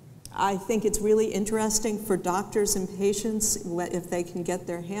 I think it's really interesting for doctors and patients, if they can get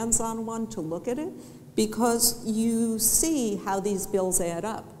their hands on one, to look at it, because you see how these bills add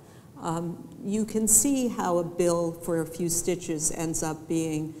up. You can see how a bill for a few stitches ends up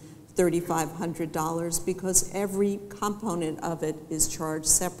being $3,500 because every component of it is charged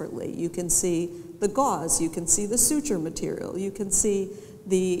separately. You can see the gauze, you can see the suture material, you can see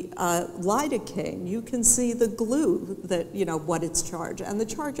the lidocaine, you can see the glue, that, what it's charged. And the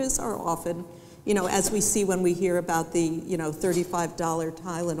charges are often, as we see when we hear about the, $35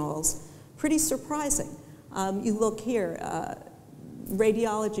 Tylenols, pretty surprising. You look here,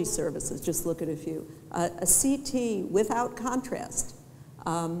 radiology services, just look at a few. A CT without contrast,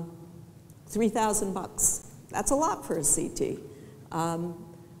 $3,000. That's a lot for a CT.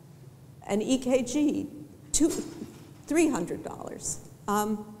 An EKG, $300.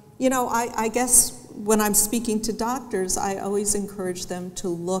 I guess when I'm speaking to doctors, I always encourage them to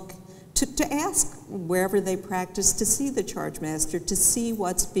look, to ask wherever they practice, to see the charge master, to see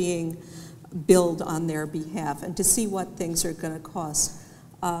what's being billed on their behalf, and to see what things are going to cost.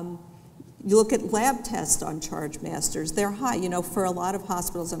 You look at lab tests on charge masters, they're high. For a lot of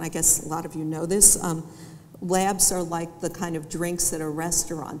hospitals, and I guess a lot of you know this, labs are like the kind of drinks at a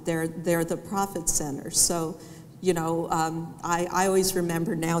restaurant. They're the profit center. So, I always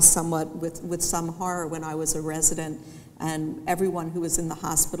remember now somewhat with some horror when I was a resident, and everyone who was in the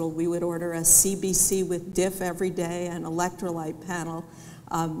hospital, we would order a CBC with diff every day, an electrolyte panel,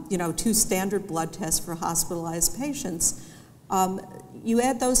 2 standard blood tests for hospitalized patients. You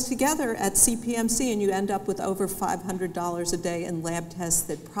add those together at CPMC and you end up with over $500 a day in lab tests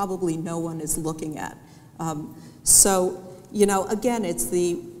that probably no one is looking at. Again, it's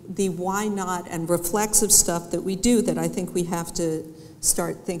the why not and reflexive stuff that we do that I think we have to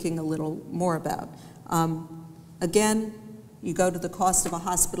start thinking a little more about. Again, you go to the cost of a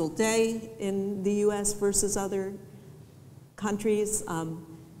hospital day in the US versus other countries.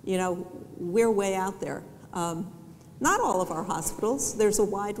 We're way out there. Not all of our hospitals, there's a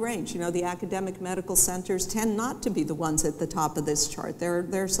wide range. The academic medical centers tend not to be the ones at the top of this chart.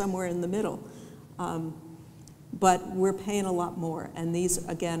 They're somewhere in the middle. But we're paying a lot more, and these,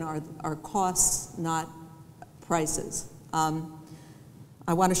 again, are costs, not prices.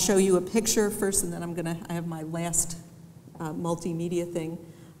 I want to show you a picture first, and then I have my last multimedia thing.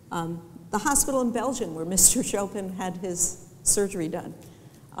 The hospital in Belgium where Mr. Chopin had his surgery done.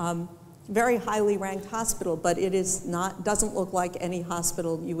 Very highly ranked hospital, but it is doesn't look like any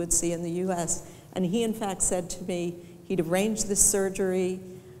hospital you would see in the US. And he in fact said to me, he'd arranged this surgery,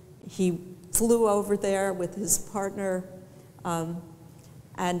 he flew over there with his partner,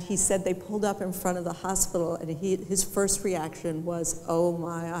 and he said they pulled up in front of the hospital, and his first reaction was, oh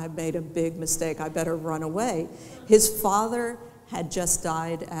my, I made a big mistake, I better run away. His father had just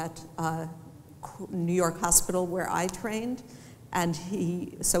died at New York Hospital where I trained, and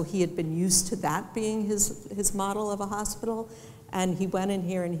so he had been used to that being his model of a hospital, and he went in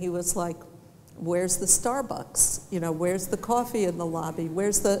here and he was like, where's the Starbucks? Where's the coffee in the lobby?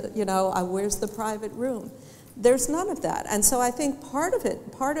 Where's the private room? There's none of that. And so I think part of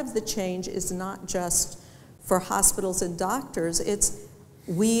the change is not just for hospitals and doctors, it's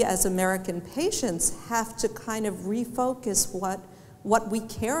we as American patients have to kind of refocus what we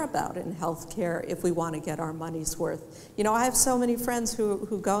care about in healthcare if we want to get our money's worth. I have so many friends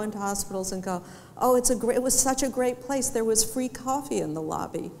who go into hospitals and go, oh, it was such a great place, there was free coffee in the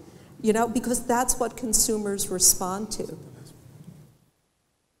lobby. Because that's what consumers respond to.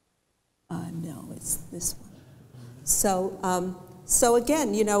 No, it's this one. So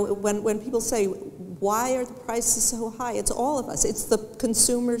again, when people say, why are the prices so high? It's all of us. It's the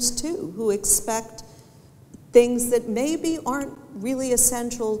consumers too, who expect things that maybe aren't really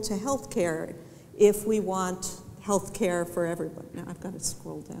essential to healthcare if we want healthcare for everybody. Now I've got to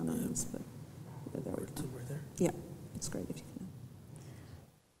scroll down on this, but there we go. Yeah, it's great if you can.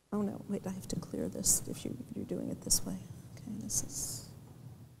 Oh no, wait, I have to clear this if you're doing it this way. Okay, this is,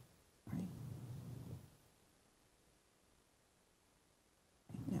 all right.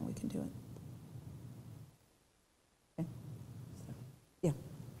 Now we can do it. Okay. Yeah.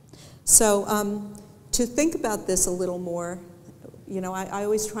 So to think about this a little more, I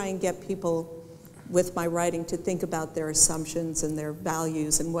always try and get people with my writing to think about their assumptions and their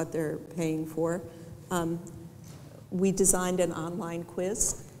values and what they're paying for. We designed an online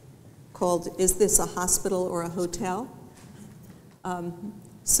quiz called, Is This a Hospital or a Hotel?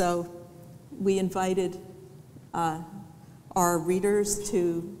 So we invited our readers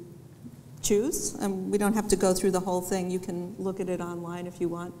to choose, and we don't have to go through the whole thing. You can look at it online if you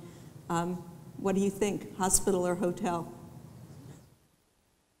want. What do you think, hospital or hotel?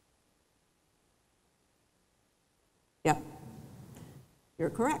 Yeah, you're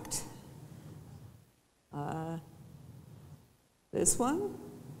correct. This one?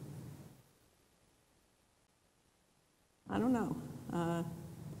 I don't know.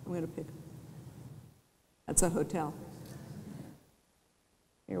 I'm going to pick. That's a hotel.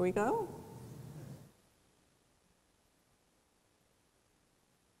 Here we go.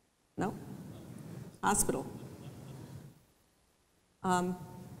 No. Hospital. I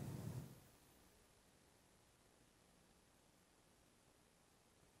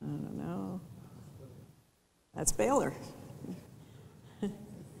don't know. That's Baylor.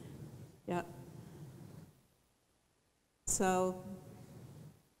 Yeah. So,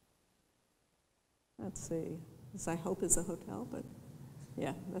 let's see. This I hope is a hotel, but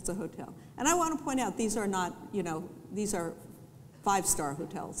yeah, that's a hotel. And I want to point out, these are not, you know, these are 5-star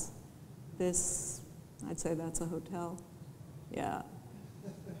hotels. This, I'd say that's a hotel. Yeah.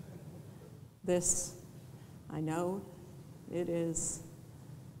 This, I know it is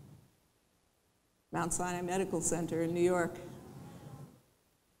Mount Sinai Medical Center in New York.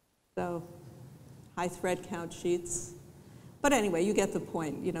 So, high thread count sheets. But anyway, you get the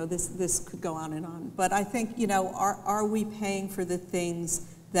point. You know, this could go on and on. But I think, you know, are we paying for the things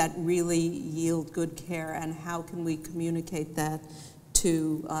that really yield good care, and how can we communicate that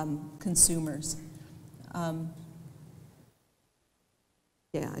to consumers? Yeah,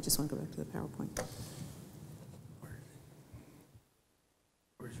 I just want to go back to the PowerPoint.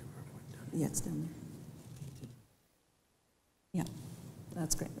 Where's your PowerPoint done? Yeah, it's down there. Yeah,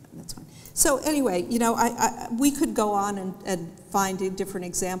 that's great. That's fine. So anyway, you know, we could go on and find different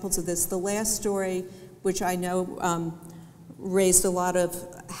examples of this. The last story, which I know raised a lot of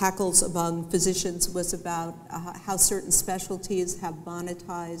hackles among physicians, was about how certain specialties have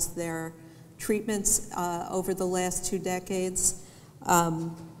monetized their treatments over the last 2 decades.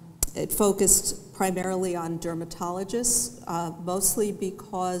 It focused primarily on dermatologists, mostly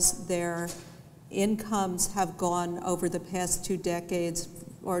because their incomes have gone over the past 2 decades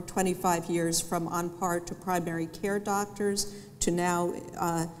or 25 years from on par to primary care doctors to now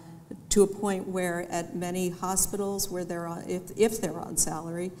to a point where at many hospitals where they're on, if they're on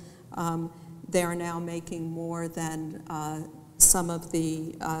salary, they are now making more than some of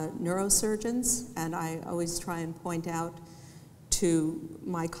the neurosurgeons. And I always try and point out to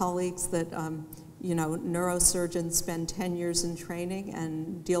my colleagues that you know, neurosurgeons spend 10 years in training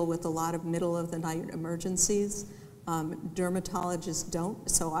and deal with a lot of middle-of-the-night emergencies. Dermatologists don't,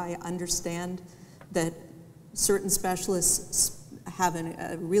 so I understand that certain specialists have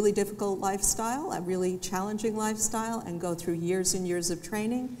a really difficult lifestyle, a really challenging lifestyle, and go through years and years of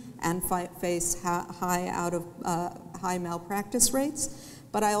training and face high malpractice rates.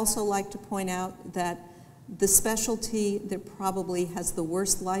 But I also like to point out that the specialty that probably has the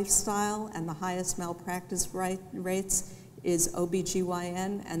worst lifestyle and the highest malpractice rates is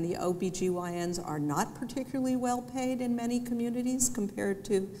OBGYN, and the OBGYNs are not particularly well paid in many communities compared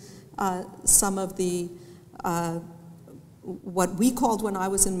to some of the what we called when I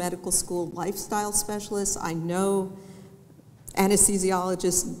was in medical school lifestyle specialists. I know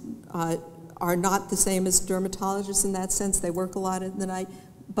anesthesiologists are not the same as dermatologists in that sense. They work a lot in the night.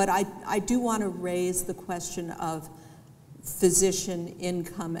 But I do want to raise the question of physician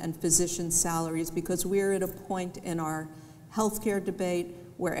income and physician salaries, because we're at a point in our healthcare debate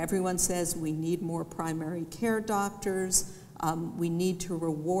where everyone says we need more primary care doctors, we need to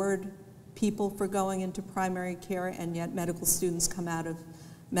reward people for going into primary care, and yet medical students come out of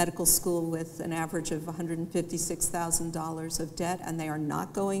medical school with an average of $156,000 of debt, and they are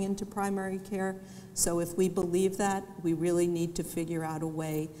not going into primary care. So if we believe that, we really need to figure out a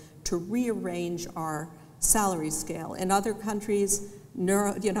way to rearrange our salary scale. In other countries,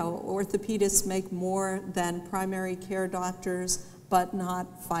 orthopedists make more than primary care doctors, but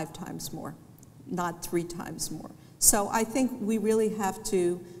not 5 times more, not 3 times more. So I think we really have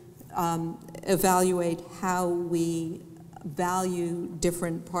to evaluate how we value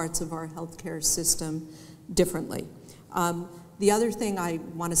different parts of our healthcare system differently. The other thing I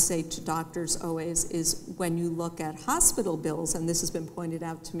want to say to doctors always is, when you look at hospital bills, and this has been pointed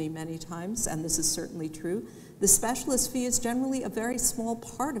out to me many times, and this is certainly true, the specialist fee is generally a very small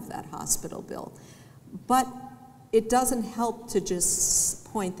part of that hospital bill. But it doesn't help to just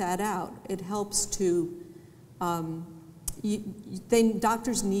point that out. It helps to,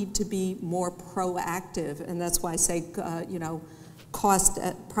 doctors need to be more proactive, and that's why I say,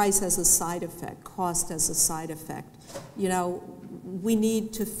 price as a side effect, cost as a side effect. You know, we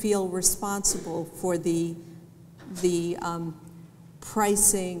need to feel responsible for the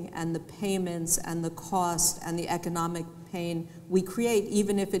pricing and the payments and the cost and the economic pain we create,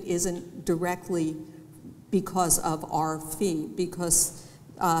 even if it isn't directly because of our fee, because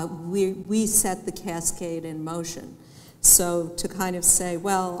we set the cascade in motion. So to kind of say,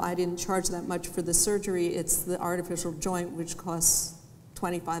 well, I didn't charge that much for the surgery, it's the artificial joint which costs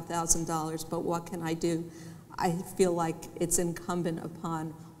 $25,000, but what can I do? I feel like it's incumbent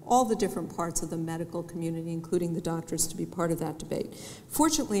upon all the different parts of the medical community, including the doctors, to be part of that debate.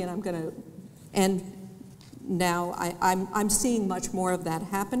 Fortunately, and I'm going to end now, I'm seeing much more of that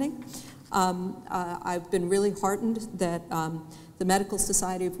happening. I've been really heartened that the Medical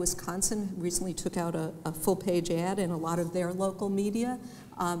Society of Wisconsin recently took out a full-page ad in a lot of their local media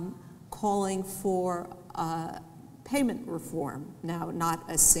calling for payment reform. Now, not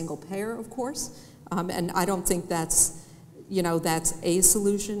a single payer, of course, and I don't think that's, you know, that's a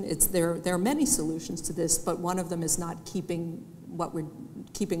solution. There are many solutions to this, but one of them is not keeping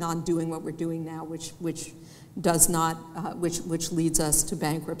on doing what we're doing now, which does not, which leads us to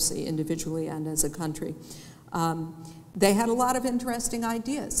bankruptcy individually and as a country. They had a lot of interesting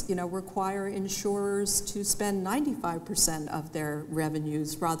ideas, you know, require insurers to spend 95% of their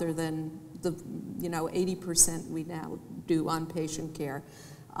revenues rather than the, you know, 80% we now do on patient care.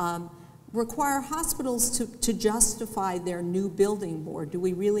 Require hospitals to justify their new building more. Do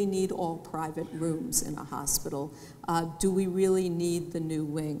we really need all private rooms in a hospital? Do we really need the new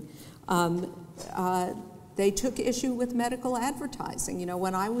wing? They took issue with medical advertising. You know,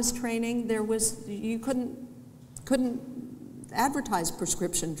 when I was training, you couldn't advertise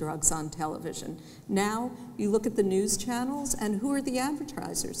prescription drugs on television. Now, you look at the news channels, and who are the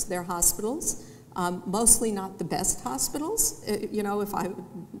advertisers? They're hospitals, mostly not the best hospitals. You know, if I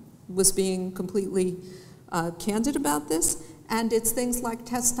was being completely candid about this, and it's things like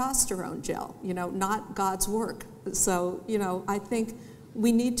testosterone gel, you know, not God's work. So, you know, I think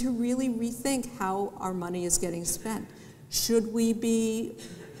we need to really rethink how our money is getting spent. Should we be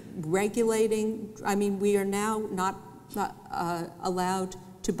regulating? I mean, we are now not allowed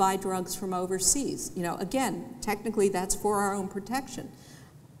to buy drugs from overseas. You know, again, technically that's for our own protection.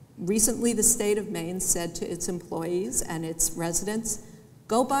 Recently, the state of Maine said to its employees and its residents,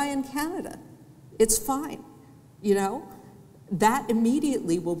 go buy in Canada. It's fine, you know? That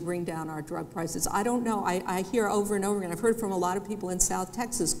immediately will bring down our drug prices. I don't know, I hear over and over again, I've heard from a lot of people in South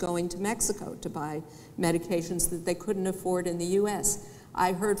Texas going to Mexico to buy medications that they couldn't afford in the US.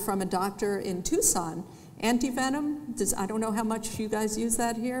 I heard from a doctor in Tucson, anti-venom, I don't know how much you guys use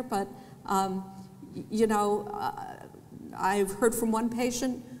that here, but you know, I've heard from one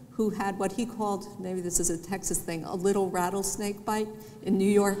patient who had what he called, maybe this is a Texas thing, a little rattlesnake bite. In New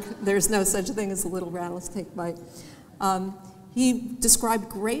York, there's no such thing as a little rattlesnake bite. He described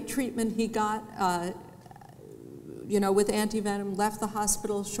great treatment he got, you know, with anti-venom, left the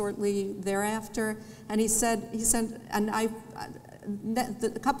hospital shortly thereafter, and he said, and a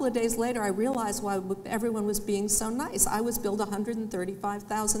couple of days later, I realized why everyone was being so nice. I was billed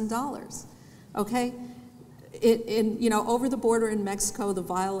 $135,000, okay? You know, over the border in Mexico, the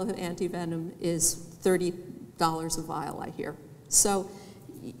vial of anti-venom is $30 a vial, I hear. So,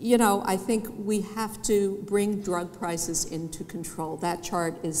 you know, I think we have to bring drug prices into control. That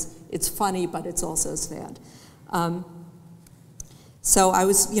chart it's funny, but it's also sad. So I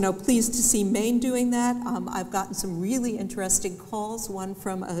was, you know, pleased to see Maine doing that. I've gotten some really interesting calls, one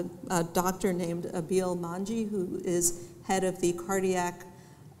from a doctor named Abil Manji, who is head of the cardiac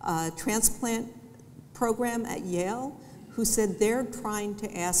transplant program at Yale, who said they're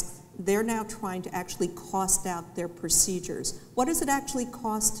now trying to actually cost out their procedures. What does it actually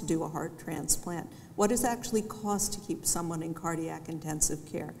cost to do a heart transplant? What does it actually cost to keep someone in cardiac intensive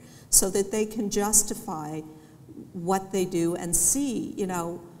care? So that they can justify what they do and see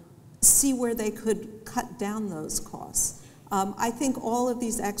where they could cut down those costs. I think all of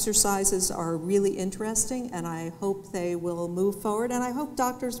these exercises are really interesting, and I hope they will move forward, and I hope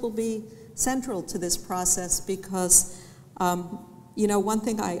doctors will be central to this process because you know, one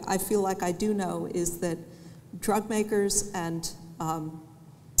thing I feel like I do know is that drug makers and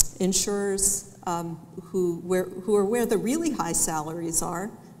insurers who are where the really high salaries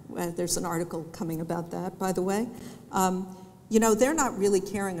are, there's an article coming about that, by the way, you know, they're not really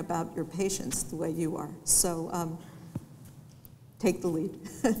caring about your patients the way you are. So take the lead.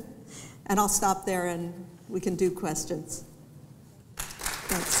 And I'll stop there and we can do questions.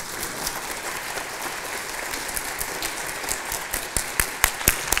 Thanks.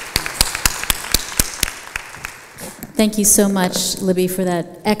 Thank you so much, Libby, for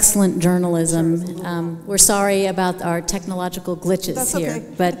that excellent journalism. We're sorry about our technological glitches here, okay.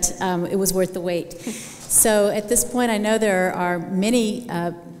 But it was worth the wait. So at this point, I know there are many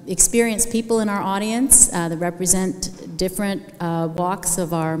experienced people in our audience that represent different walks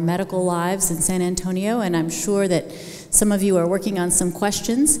of our medical lives in San Antonio, and I'm sure that some of you are working on some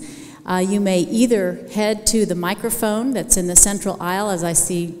questions. You may either head to the microphone that's in the central aisle, as I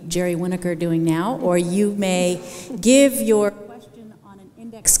see Jerry Winokur doing now, or you may give your question on an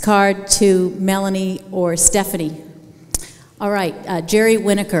next card to Melanie or Stephanie. All right, Jerry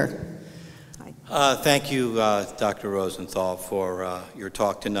Winokur. Thank you, Dr. Rosenthal, for your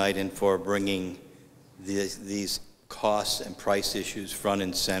talk tonight and for bringing these costs and price issues front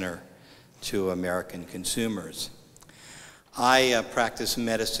and center to American consumers. I practiced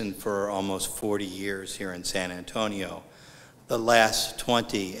medicine for almost 40 years here in San Antonio, the last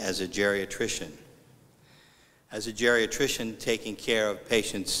 20 as a geriatrician. As a geriatrician taking care of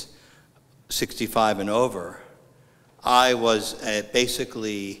patients 65 and over, I was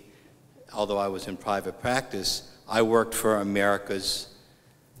basically, although I was in private practice, I worked for America's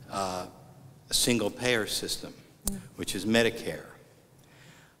single-payer system, which is Medicare.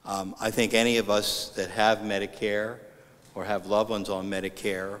 I think any of us that have Medicare or have loved ones on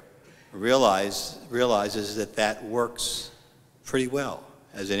Medicare realizes that that works pretty well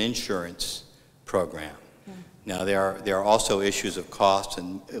as an insurance program. Yeah. Now, there are also issues of cost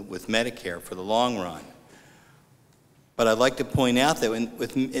with Medicare for the long run. But I'd like to point out that in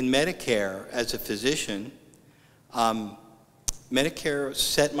Medicare, as a physician, Medicare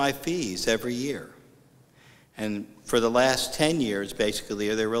set my fees every year. And for the last 10 years,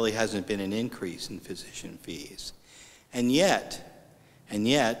 basically, there really hasn't been an increase in physician fees. And yet,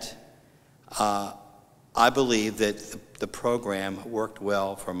 I believe that the program worked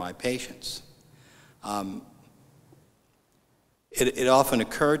well for my patients. It often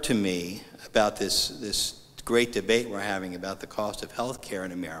occurred to me about this great debate we're having about the cost of health care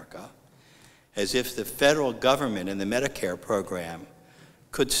in America, as if the federal government and the Medicare program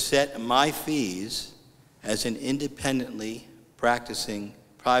could set my fees as an independently practicing,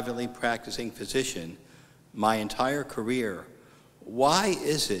 privately practicing physician my entire career. Why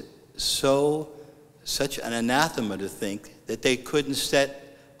is it such an anathema to think that they couldn't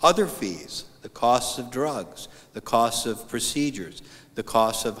set other fees, the costs of drugs, the costs of procedures, the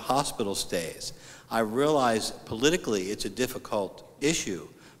costs of hospital stays? I realize politically it's a difficult issue,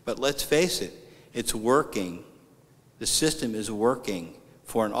 but let's face it, it's working. The system is working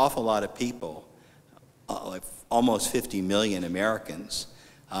for an awful lot of people, like almost 50 million Americans.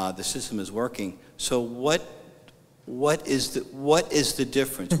 The system is working. So what is the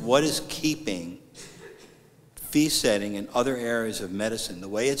difference? What is keeping fee setting in other areas of medicine, the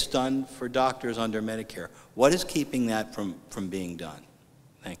way it's done for doctors under Medicare, what is keeping that from being done?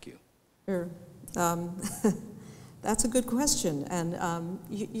 Thank you. Sure. That's a good question, and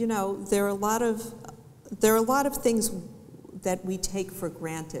you know, there are a lot of things that we take for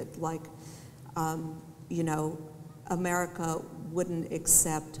granted, like you know, America wouldn't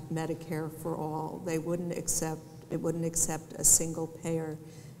accept Medicare for all. It wouldn't accept a single payer.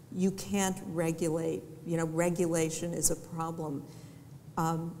 You can't regulate. You know, regulation is a problem.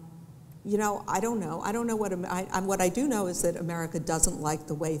 You know, I don't know. I don't know what I do know is that America doesn't like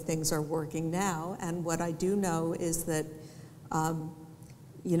the way things are working now, and what I do know is that,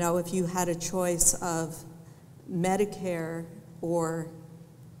 you know, if you had a choice of Medicare or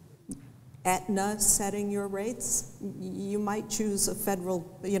Aetna setting your rates, you might choose a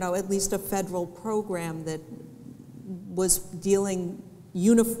federal, you know, at least a federal program that was dealing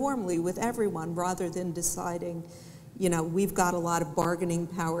uniformly with everyone rather than deciding, you know, we've got a lot of bargaining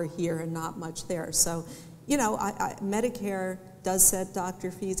power here and not much there. So, you know, Medicare does set doctor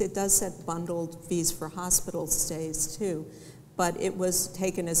fees. It does set bundled fees for hospital stays too. But it was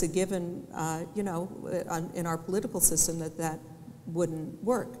taken as a given, you know, in our political system that wouldn't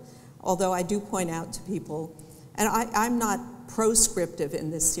work. Although I do point out to people, and I'm not proscriptive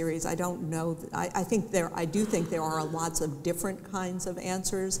in this series. I don't know. I do think there are lots of different kinds of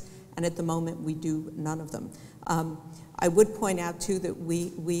answers, and at the moment we do none of them. I would point out too that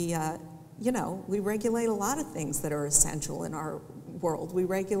we you know, we regulate a lot of things that are essential in our world. We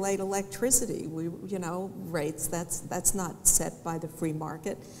regulate electricity. You know, rates. That's not set by the free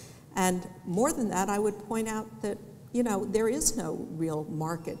market. And more than that, I would point out that, you know, there is no real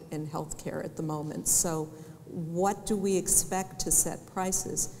market in healthcare at the moment. So what do we expect to set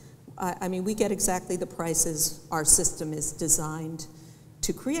prices? I mean, we get exactly the prices our system is designed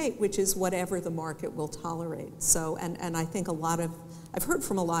to create, which is whatever the market will tolerate. So, and I think I've heard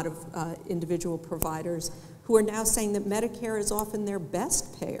from a lot of individual providers who are now saying that Medicare is often their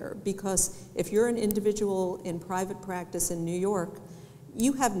best payer, because if you're an individual in private practice in New York,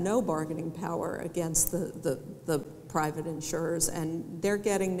 you have no bargaining power against the private insurers, and they're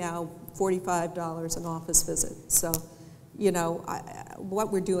getting now $45 an office visit. So, you know,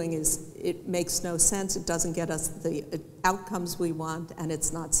 what we're doing is, it makes no sense, it doesn't get us the outcomes we want, and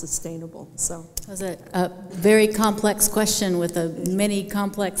it's not sustainable, so. That was a very complex question with many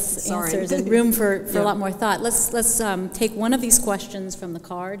complex answers and room for a lot more thought. Let's take one of these questions from the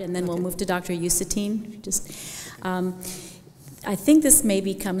card, and then we'll move to Dr. Yusutin. I think this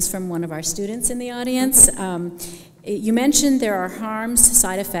maybe comes from one of our students in the audience. You mentioned there are harms,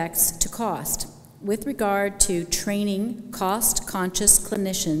 side effects to cost. With regard to training cost-conscious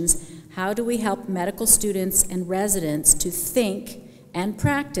clinicians, how do we help medical students and residents to think and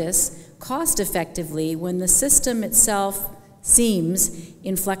practice cost-effectively when the system itself seems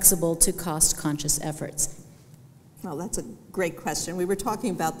inflexible to cost-conscious efforts? Well, that's a great question. We were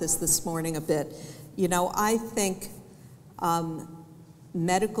talking about this morning a bit. You know, I think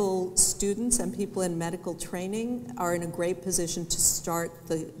medical students and people in medical training are in a great position to start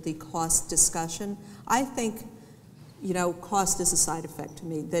the cost discussion. I think, you know, cost is a side effect to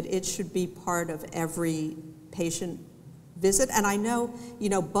me, that it should be part of every patient visit. And I know, you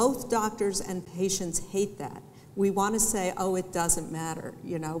know, both doctors and patients hate that. We want to say, oh, it doesn't matter,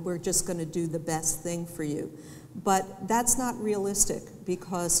 you know, we're just going to do the best thing for you. But that's not realistic,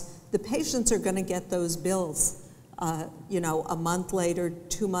 because the patients are going to get those bills you know, a month later,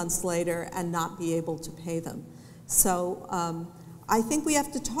 2 months later, and not be able to pay them. So I think we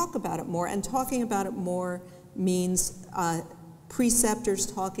have to talk about it more, and talking about it more means preceptors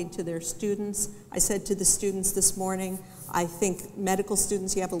talking to their students. I said to the students this morning, I think medical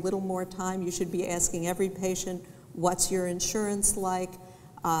students, you have a little more time. You should be asking every patient, what's your insurance like?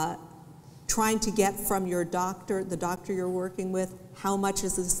 Trying to get from your doctor, the doctor you're working with, how much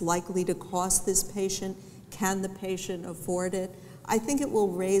is this likely to cost this patient? Can the patient afford it? I think it will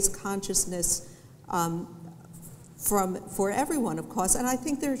raise consciousness for everyone, of course, and I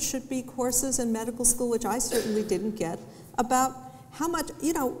think there should be courses in medical school, which I certainly didn't get, about how much,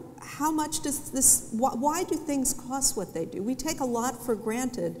 you know, how much does this, why do things cost what they do? We take a lot for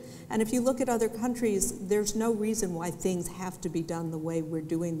granted, and if you look at other countries, there's no reason why things have to be done the way we're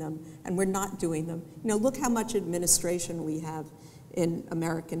doing them, and we're not doing them. You know, look how much administration we have in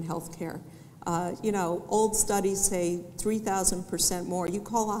American healthcare. You know, old studies say 3,000% more. You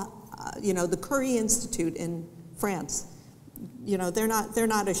call, you know, the Curie Institute in France. You know, they're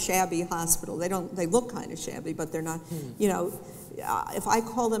not a shabby hospital. They look kind of shabby, but they're not. You know, if I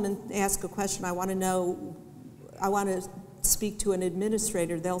call them and ask a question, I want to speak to an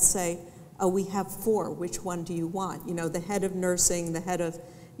administrator. They'll say, "Oh, we have 4. Which one do you want?" You know, the head of nursing, the head of,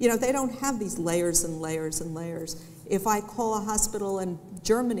 you know, they don't have these layers and layers and layers. If I call a hospital in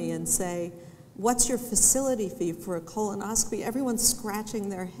Germany and say, what's your facility fee for a colonoscopy? Everyone's scratching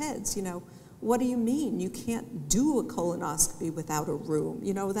their heads, you know. What do you mean? You can't do a colonoscopy without a room.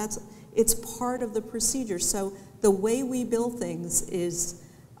 You know, it's part of the procedure. So the way we bill things is,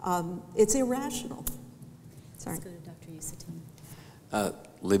 it's irrational. Sorry. Let's go to Dr. Yusutin.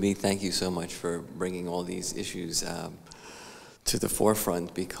 Libby, thank you so much for bringing all these issues to the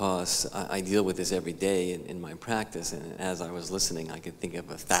forefront, because I deal with this every day in my practice, and as I was listening, I could think of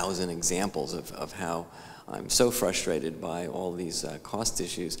 1,000 examples of how I'm so frustrated by all these cost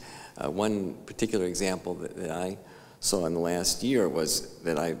issues. One particular example that I saw in the last year was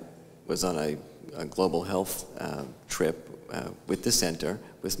that I was on a global health trip with the center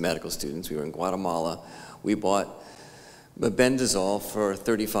with medical students. We were in Guatemala. We bought mebendazole for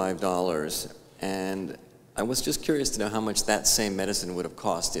 $35, and I was just curious to know how much that same medicine would have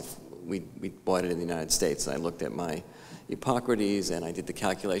cost if we bought it in the United States. I looked at my Hippocrates and I did the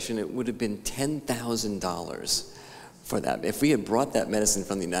calculation. It would have been $10,000 for that. If we had brought that medicine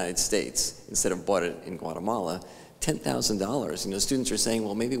from the United States instead of bought it in Guatemala, $10,000. You know, students are saying,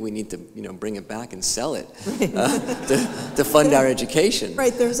 well, maybe we need to, you know, bring it back and sell it to fund our education.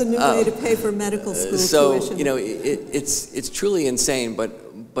 Right. There's a new way to pay for medical school tuition. So, you know, it's truly insane.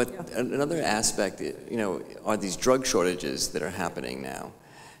 But another aspect, you know, are these drug shortages that are happening now,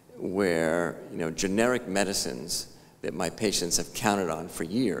 where, you know, generic medicines that my patients have counted on for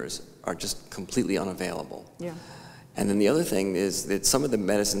years are just completely unavailable. Yeah. And then the other thing is that some of the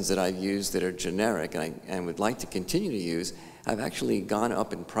medicines that I've used that are generic and would like to continue to use have actually gone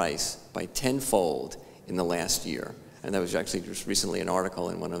up in price by 10-fold in the last year. And that was actually just recently an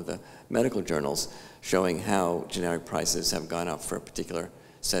article in one of the medical journals showing how generic prices have gone up for a particular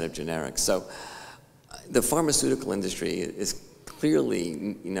set of generics. So the pharmaceutical industry is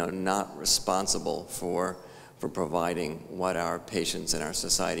clearly, you know, not responsible for providing what our patients and our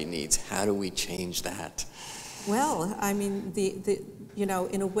society needs. How do we change that? Well, I mean, you know,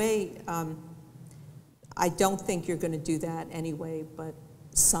 in a way, I don't think you're going to do that anyway, but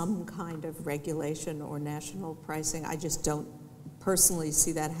some kind of regulation or national pricing. I just don't personally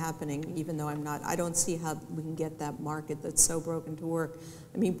see that happening, even though I don't see how we can get that market that's so broken to work.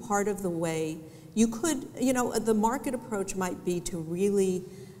 I mean, part of the way you could, the market approach might be to really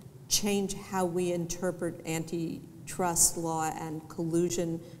change how we interpret antitrust law and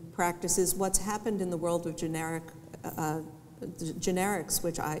collusion practices. What's happened in the world of generics,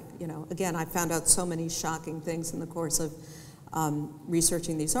 which again, I found out so many shocking things in the course of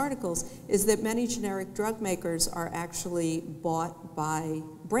researching these articles, is that many generic drug makers are actually bought by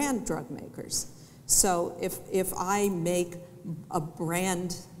brand drug makers. So if I make a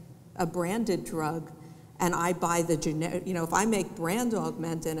branded drug and I buy the generic, if I make brand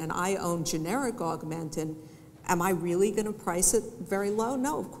Augmentin and I own generic Augmentin, am I really going to price it very low?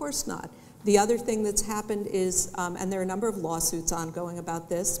 No, of course not. The other thing that's happened is, and there are a number of lawsuits ongoing about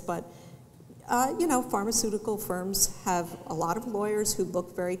this, but pharmaceutical firms have a lot of lawyers who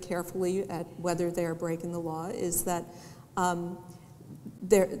look very carefully at whether they're breaking the law, is that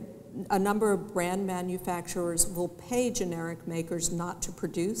a number of brand manufacturers will pay generic makers not to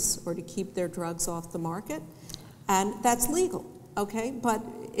produce or to keep their drugs off the market, and that's legal, okay? But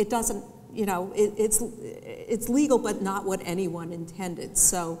it doesn't, it's legal, but not what anyone intended.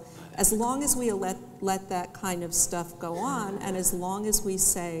 So as long as we let that kind of stuff go on, and as long as we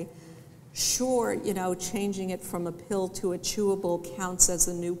say, sure, changing it from a pill to a chewable counts as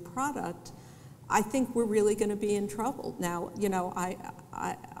a new product, I think we're really going to be in trouble. Now,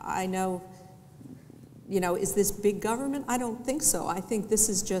 I know, is this big government? I don't think so. I think this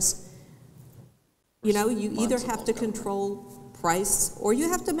is just, you either have to control price or you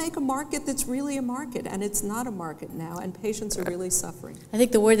have to make a market that's really a market, and it's not a market now, and patients are really suffering. I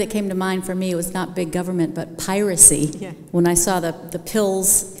think the word that came to mind for me was not big government, but piracy. Yeah. When I saw the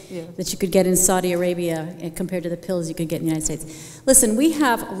pills that you could get in Saudi Arabia compared to the pills you could get in the United States. Listen, we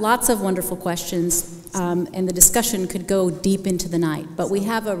have lots of wonderful questions, and the discussion could go deep into the night, but we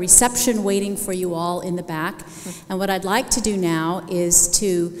have a reception waiting for you all in the back, and what I'd like to do now is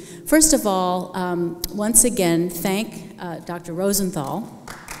to, first of all, once again, thank Dr. Rosenthal.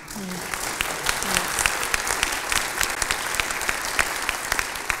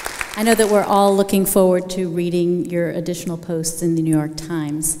 I know that we're all looking forward to reading your additional posts in the New York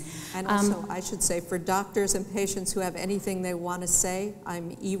Times. And also, I should say, for doctors and patients who have anything they want to say,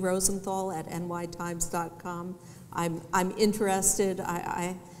 I'm eRosenthal at nytimes.com. I'm interested.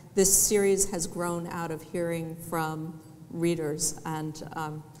 This series has grown out of hearing from readers, and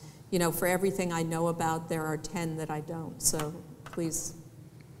for everything I know about, there are 10 that I don't. So please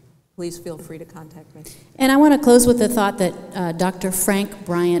feel free to contact me. And I want to close with the thought that Dr. Frank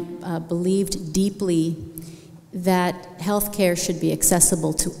Bryant believed deeply that healthcare should be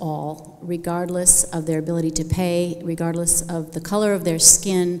accessible to all, regardless of their ability to pay, regardless of the color of their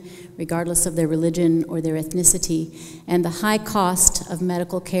skin, regardless of their religion or their ethnicity. And the high cost of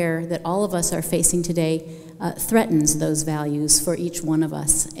medical care that all of us are facing today threatens those values for each one of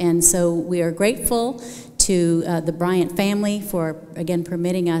us. And so we are grateful to the Bryant family for, again,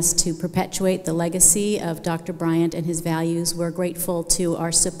 permitting us to perpetuate the legacy of Dr. Bryant and his values. We're grateful to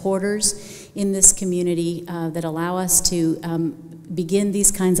our supporters in this community that allow us to begin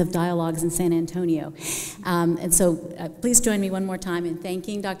these kinds of dialogues in San Antonio. And so please join me one more time in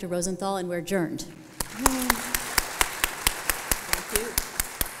thanking Dr. Rosenthal, and we're adjourned.